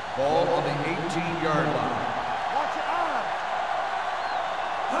 Ball on the 18-yard line.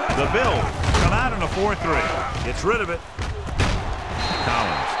 The Bills come out in a 4-3. Gets rid of it.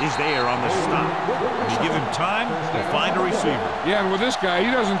 Collins is there on the stop. You give him time, he'll find a receiver. Yeah, and with this guy, he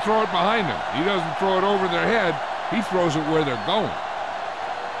doesn't throw it behind him. He doesn't throw it over their head. He throws it where they're going.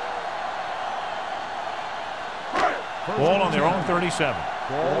 Ball on their own 37.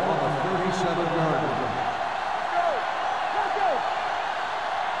 Ball on the 37-yard line.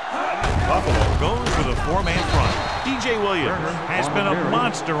 Buffalo goes with a 4-man front. DJ Williams has been a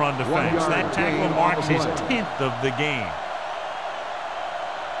monster on defense. That tackle marks his 10th of the game.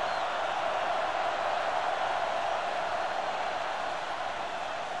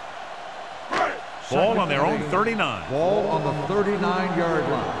 Ball on their own 39. Ball on the 39-yard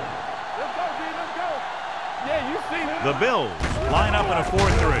line. Let's go, D, let's go. Yeah, you see that. The Bills line up in a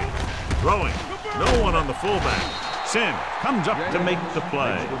 4-3. Throwing. No one on the fullback. Sim comes up to make the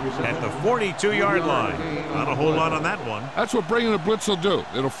play at the 42-yard line. Not a whole lot on that one. That's what bringing the blitz will do.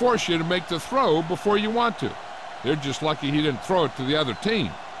 It'll force you to make the throw before you want to. They're just lucky he didn't throw it to the other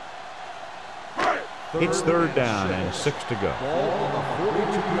team. It's 3rd down and 6 to go. Ball on the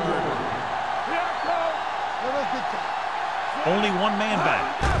 42-yard line. Only one man back.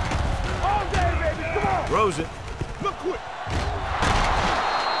 All day, baby, come on. Throws it. Look quick.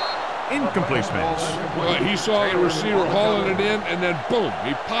 Incomplete pass. Well, he saw the receiver hauling it in, and then boom,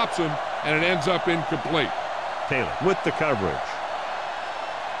 he pops him, and it ends up incomplete. Taylor with the coverage.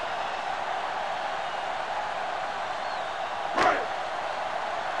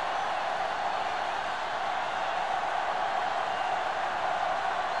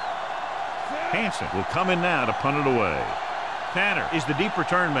 Hansen will come in now to punt it away. Tanner is the deep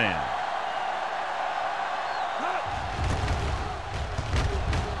return man.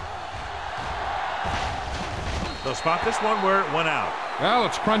 They'll spot this one where it went out. Well,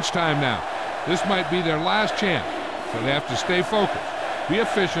 it's crunch time now. This might be their last chance, so they have to stay focused, be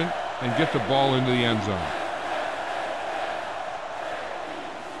efficient, and get the ball into the end zone.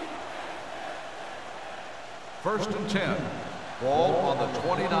 First and 10. Ball on the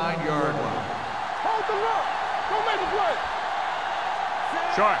 29-yard line. Hold the look. Don't make the play.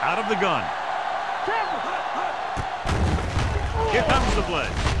 Sharp out of the gun. Here comes the blitz.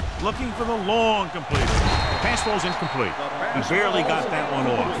 Looking for the long completion. Pass falls incomplete. He barely got that one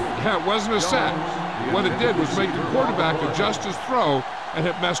off. Yeah, it wasn't a sack. What it did was make the quarterback adjust his throw, and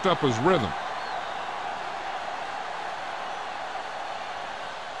it messed up his rhythm.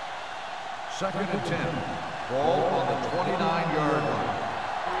 Second and 10. Ball on the 29-yard line.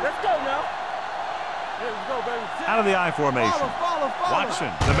 Let's go now. Let's go, baby. Out of the I formation. Watson,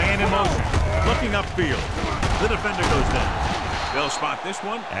 the man in motion. Looking upfield. The defender goes down. They'll spot this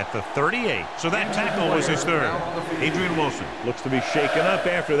one at the 38. So that tackle was his 3rd. Adrian Wilson looks to be shaken up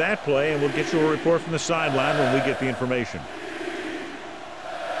after that play, and we'll get you a report from the sideline when we get the information.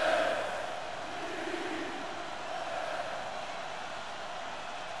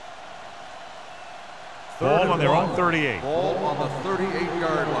 Ball on their own 38. Ball on the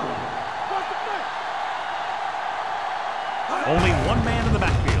 38-yard line. Only one man in the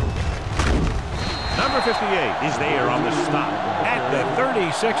backfield. Number 58 is there on the stop at the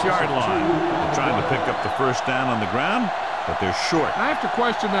 36-yard line. Trying to pick up the first down on the ground, but they're short. I have to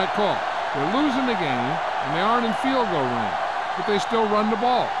question that call. They're losing the game, and they aren't in field goal range, but they still run the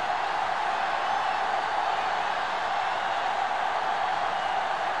ball.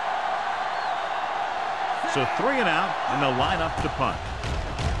 So 3 and out, and they'll line up to punt.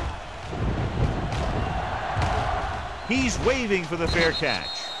 He's waving for the fair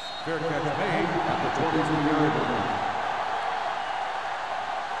catch. Fair catch made at the 22-yard line.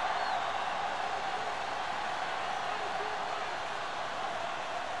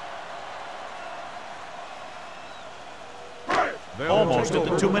 Almost at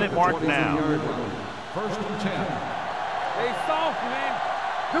the 2-minute mark now. First and 10. Hey, soft, man.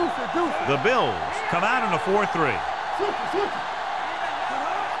 Deuce it, deuce it. The Bills come out in a 4-3. Switch it, switch it.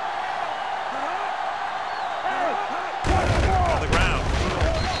 On the ground.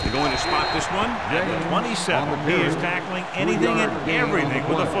 They're going to spot this one at the 27. He is tackling anything and everything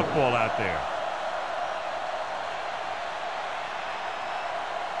with a football out there.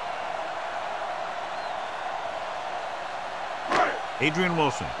 Adrian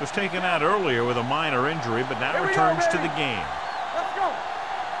Wilson was taken out earlier with a minor injury, but now returns to the game. Let's go.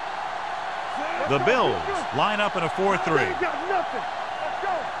 The Bills line up in a 4-3. Got nothing. Let's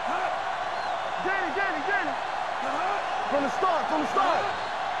go. Get it. From the start. Let's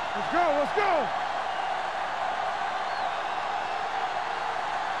go.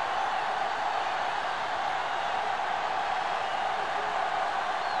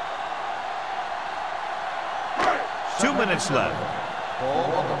 Two minutes left.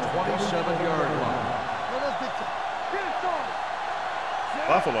 Ball on the 27-yard line. Get it started.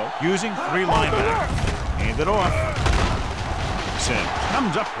 Buffalo using 3 linebackers. Hand it off. Sim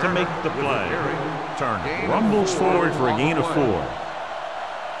comes up to make the play. Turner rumbles forward for a gain of 4.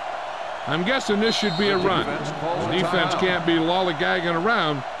 I'm guessing this should be a run. The defense can't be lollygagging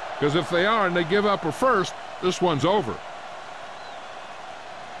around, because if they are and they give up a first, this one's over.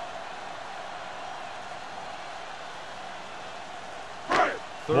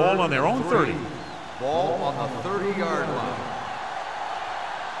 Ball on their own 30. Ball on the 30-yard line.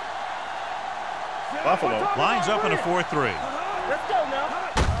 Buffalo lines up in a 4-3. Let's go now.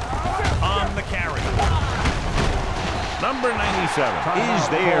 On the carry. Number 97 is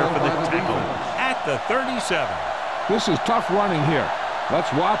there for the tackle at the 37. This is tough running here.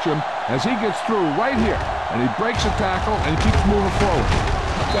 Let's watch him as he gets through right here, and he breaks a tackle and keeps moving forward.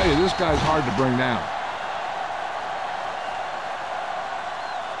 I'll tell you, this guy's hard to bring down.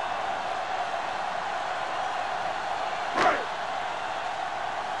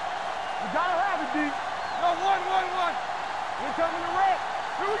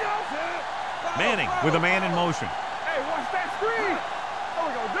 Manning with a man in motion. Hey, watch that screen. There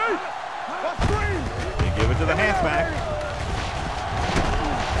we go, dude. That screen. They give it to the halfback.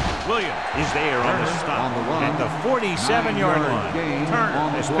 Williams is there on the stop at the 47-yard line.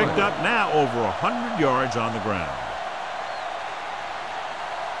 Turner has picked up now over 100 yards on the ground.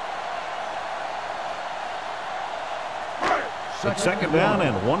 It's second down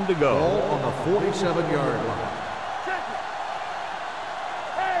and 1 to go. Ball on the 47-yard line.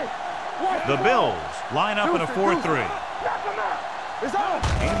 The Bills line up in a 4-3.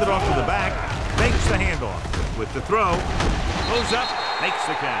 Hand it off to the back. Makes the handoff. With the throw. Goes up. Makes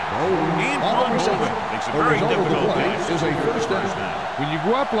the catch. And one movement. Makes it very difficult catch. Is a first down. When you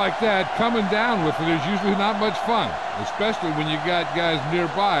go up like that, coming down with it is usually not much fun, especially when you got guys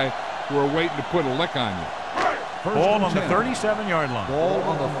nearby who are waiting to put a lick on you. Ball on the 37-yard line. Ball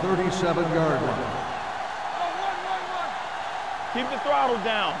on the 37-yard line. Keep the throttle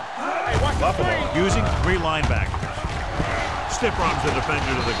down. Hey, watch the Buffalo screen. using 3 linebackers. Stiff arms the defender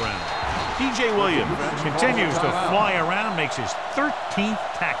to the ground. DJ Williams continues to fly around, makes his 13th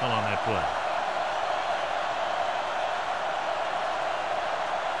tackle on that play.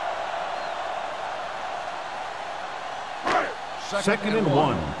 Second and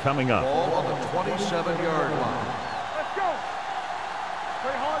 1 coming up. Ball on the 27-yard line. Let's go.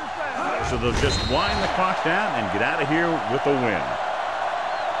 Play hard and fast. So they'll just wind the clock down and get out of here with a win.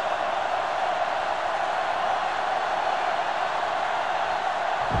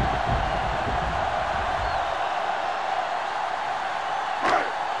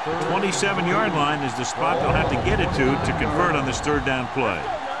 The 27-yard line is the spot they'll have to get it to convert on this third down play.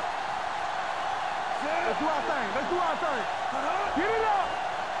 Let's do our thing. Let's do our thing. Get it up.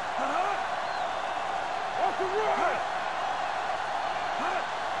 What's the run?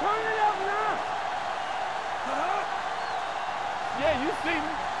 Turn it up now. Yeah, you see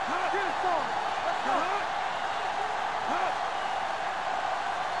me. Get it started. Let's go.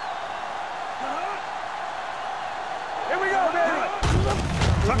 Here we go, baby.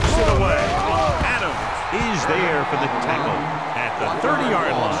 Tucks it away. Adams is He's there for the tackle at the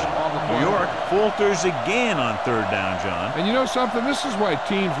 30-yard line. New York falters again on third down, John. And you know something? This is why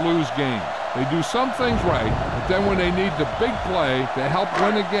teams lose games. They do some things right, but then when they need the big play to help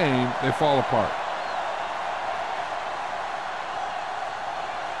win a game, they fall apart.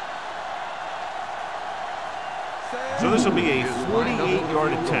 So this will be a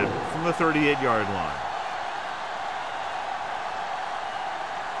 48-yard attempt from the 38-yard line.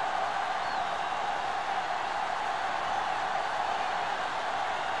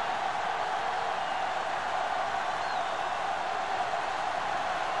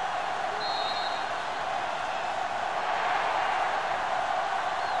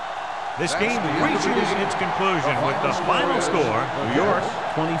 This game reaches its conclusion with the final score, New York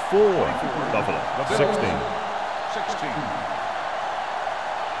 24, Buffalo 16.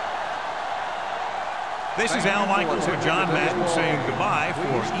 This is Al Michaels and John Madden saying goodbye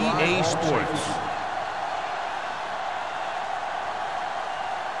for EA Sports.